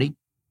minority,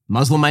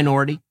 Muslim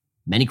minority.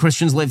 Many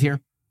Christians live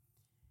here.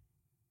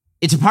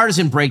 It's a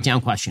partisan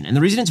breakdown question. And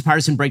the reason it's a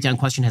partisan breakdown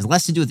question has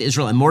less to do with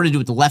Israel and more to do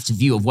with the left's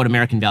view of what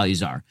American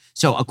values are.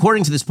 So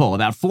according to this poll,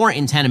 about 4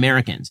 in 10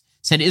 Americans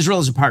said Israel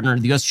is a partner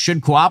the U.S.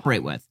 should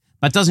cooperate with,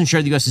 but doesn't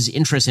share the U.S.'s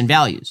interests and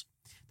values.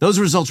 Those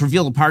results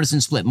reveal a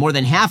partisan split. More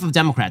than half of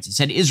Democrats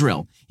said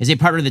Israel is a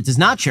partner that does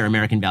not share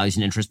American values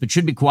and interests, but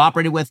should be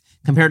cooperated with,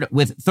 compared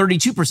with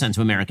 32% of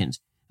Americans,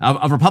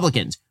 of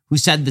Republicans, who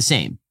said the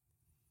same.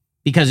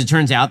 Because it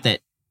turns out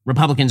that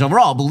Republicans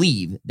overall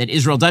believe that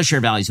Israel does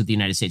share values with the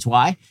United States.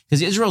 Why?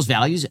 Because Israel's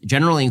values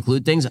generally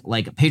include things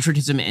like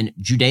patriotism and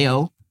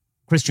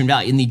Judeo-Christian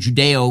value, in the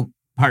Judeo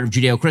part of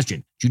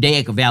Judeo-Christian,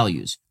 Judaic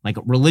values, like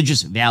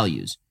religious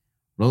values,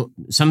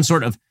 some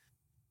sort of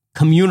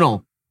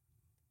communal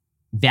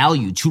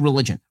value to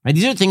religion, right?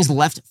 These are things the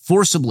left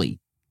forcibly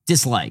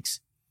dislikes.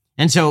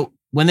 And so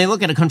when they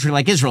look at a country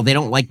like Israel, they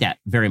don't like that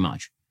very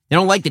much. They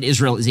don't like that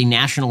Israel is a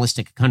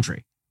nationalistic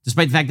country,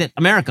 despite the fact that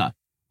America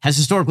has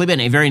historically been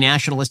a very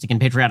nationalistic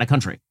and patriotic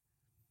country.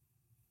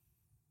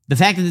 The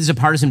fact that this is a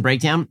partisan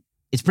breakdown,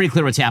 it's pretty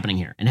clear what's happening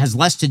here, and has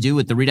less to do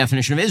with the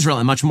redefinition of Israel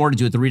and much more to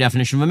do with the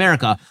redefinition of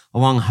America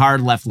along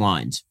hard left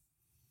lines.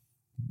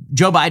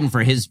 Joe Biden,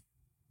 for his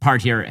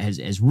part here,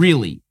 has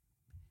really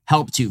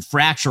helped to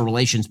fracture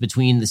relations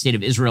between the state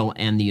of Israel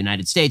and the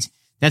United States.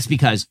 That's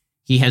because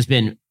he has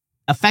been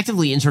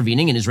effectively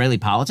intervening in Israeli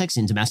politics,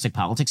 in domestic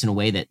politics, in a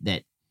way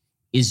that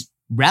is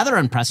rather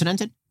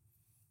unprecedented.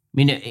 I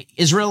mean,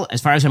 Israel,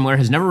 as far as I'm aware,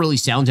 has never really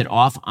sounded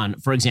off on,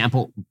 for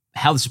example,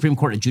 how the Supreme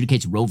Court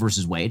adjudicates Roe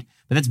versus Wade.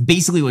 But that's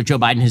basically what Joe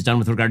Biden has done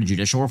with regard to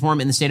judicial reform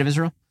in the state of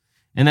Israel.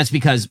 And that's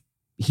because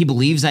he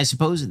believes, I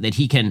suppose, that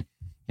he can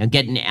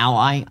get an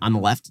ally on the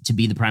left to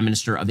be the prime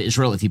minister of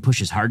Israel if he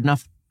pushes hard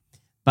enough.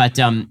 But,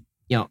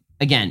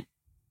 again,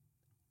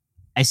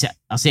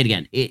 I'll say it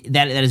again.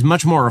 That is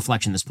much more a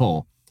reflection, this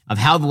poll, of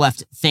how the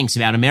left thinks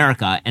about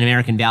America and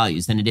American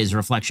values than it is a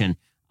reflection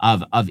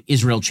of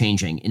Israel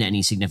changing in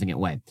any significant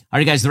way. All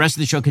right, guys, the rest of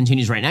the show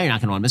continues right now. You're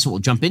not going to want to miss it. We'll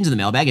jump into the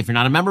mailbag. If you're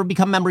not a member,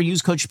 become a member.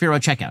 Use code Shapiro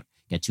at checkout.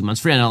 Get 2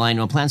 months free on all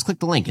annual plans. Click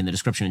the link in the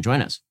description and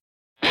join us.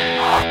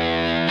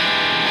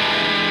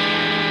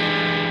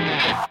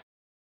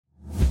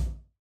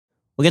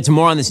 We'll get to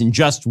more on this in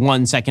just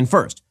 1 second.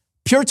 First,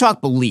 Pure Talk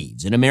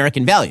believes in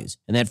American values,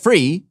 and that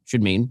free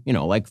should mean,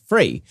 like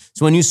free.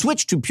 So when you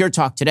switch to Pure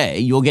Talk today,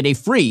 you'll get a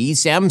free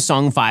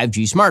Samsung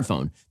 5G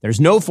smartphone. There's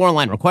no foreign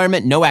line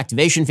requirement, no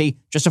activation fee,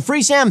 just a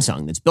free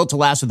Samsung that's built to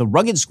last with a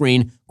rugged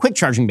screen, quick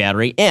charging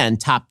battery, and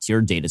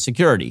top-tier data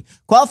security.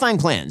 Qualifying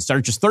plans start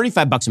at just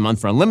 $35 a month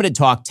for unlimited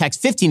talk,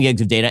 text, 15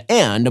 gigs of data,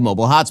 and a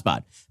mobile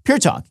hotspot. Pure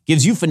Talk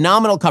gives you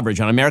phenomenal coverage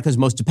on America's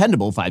most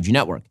dependable 5G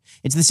network.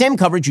 It's the same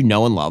coverage you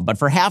know and love, but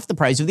for half the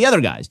price of the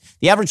other guys.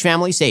 The average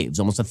family saves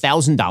almost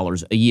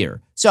 $1,000 a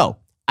year. So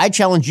I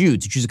challenge you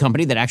to choose a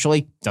company that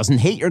actually doesn't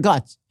hate your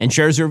guts and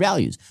shares your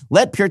values.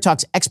 Let Pure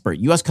Talk's expert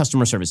U.S.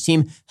 customer service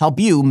team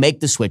help you make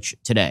the switch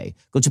today.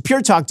 Go to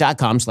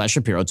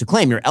puretalk.com/Shapiro to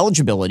claim your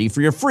eligibility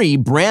for your free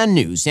brand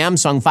new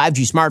Samsung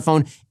 5G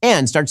smartphone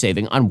and start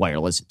saving on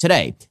wireless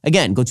today.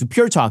 Again, go to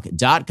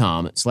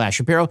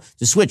puretalk.com/Shapiro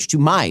to switch to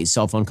my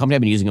cell phone company.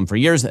 I've been using them for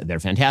years. They're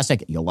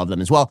fantastic. You'll love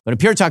them as well. Go to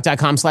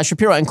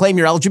puretalk.com/Shapiro and claim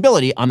your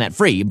eligibility on that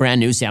free brand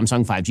new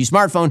Samsung 5G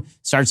smartphone.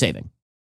 Start saving.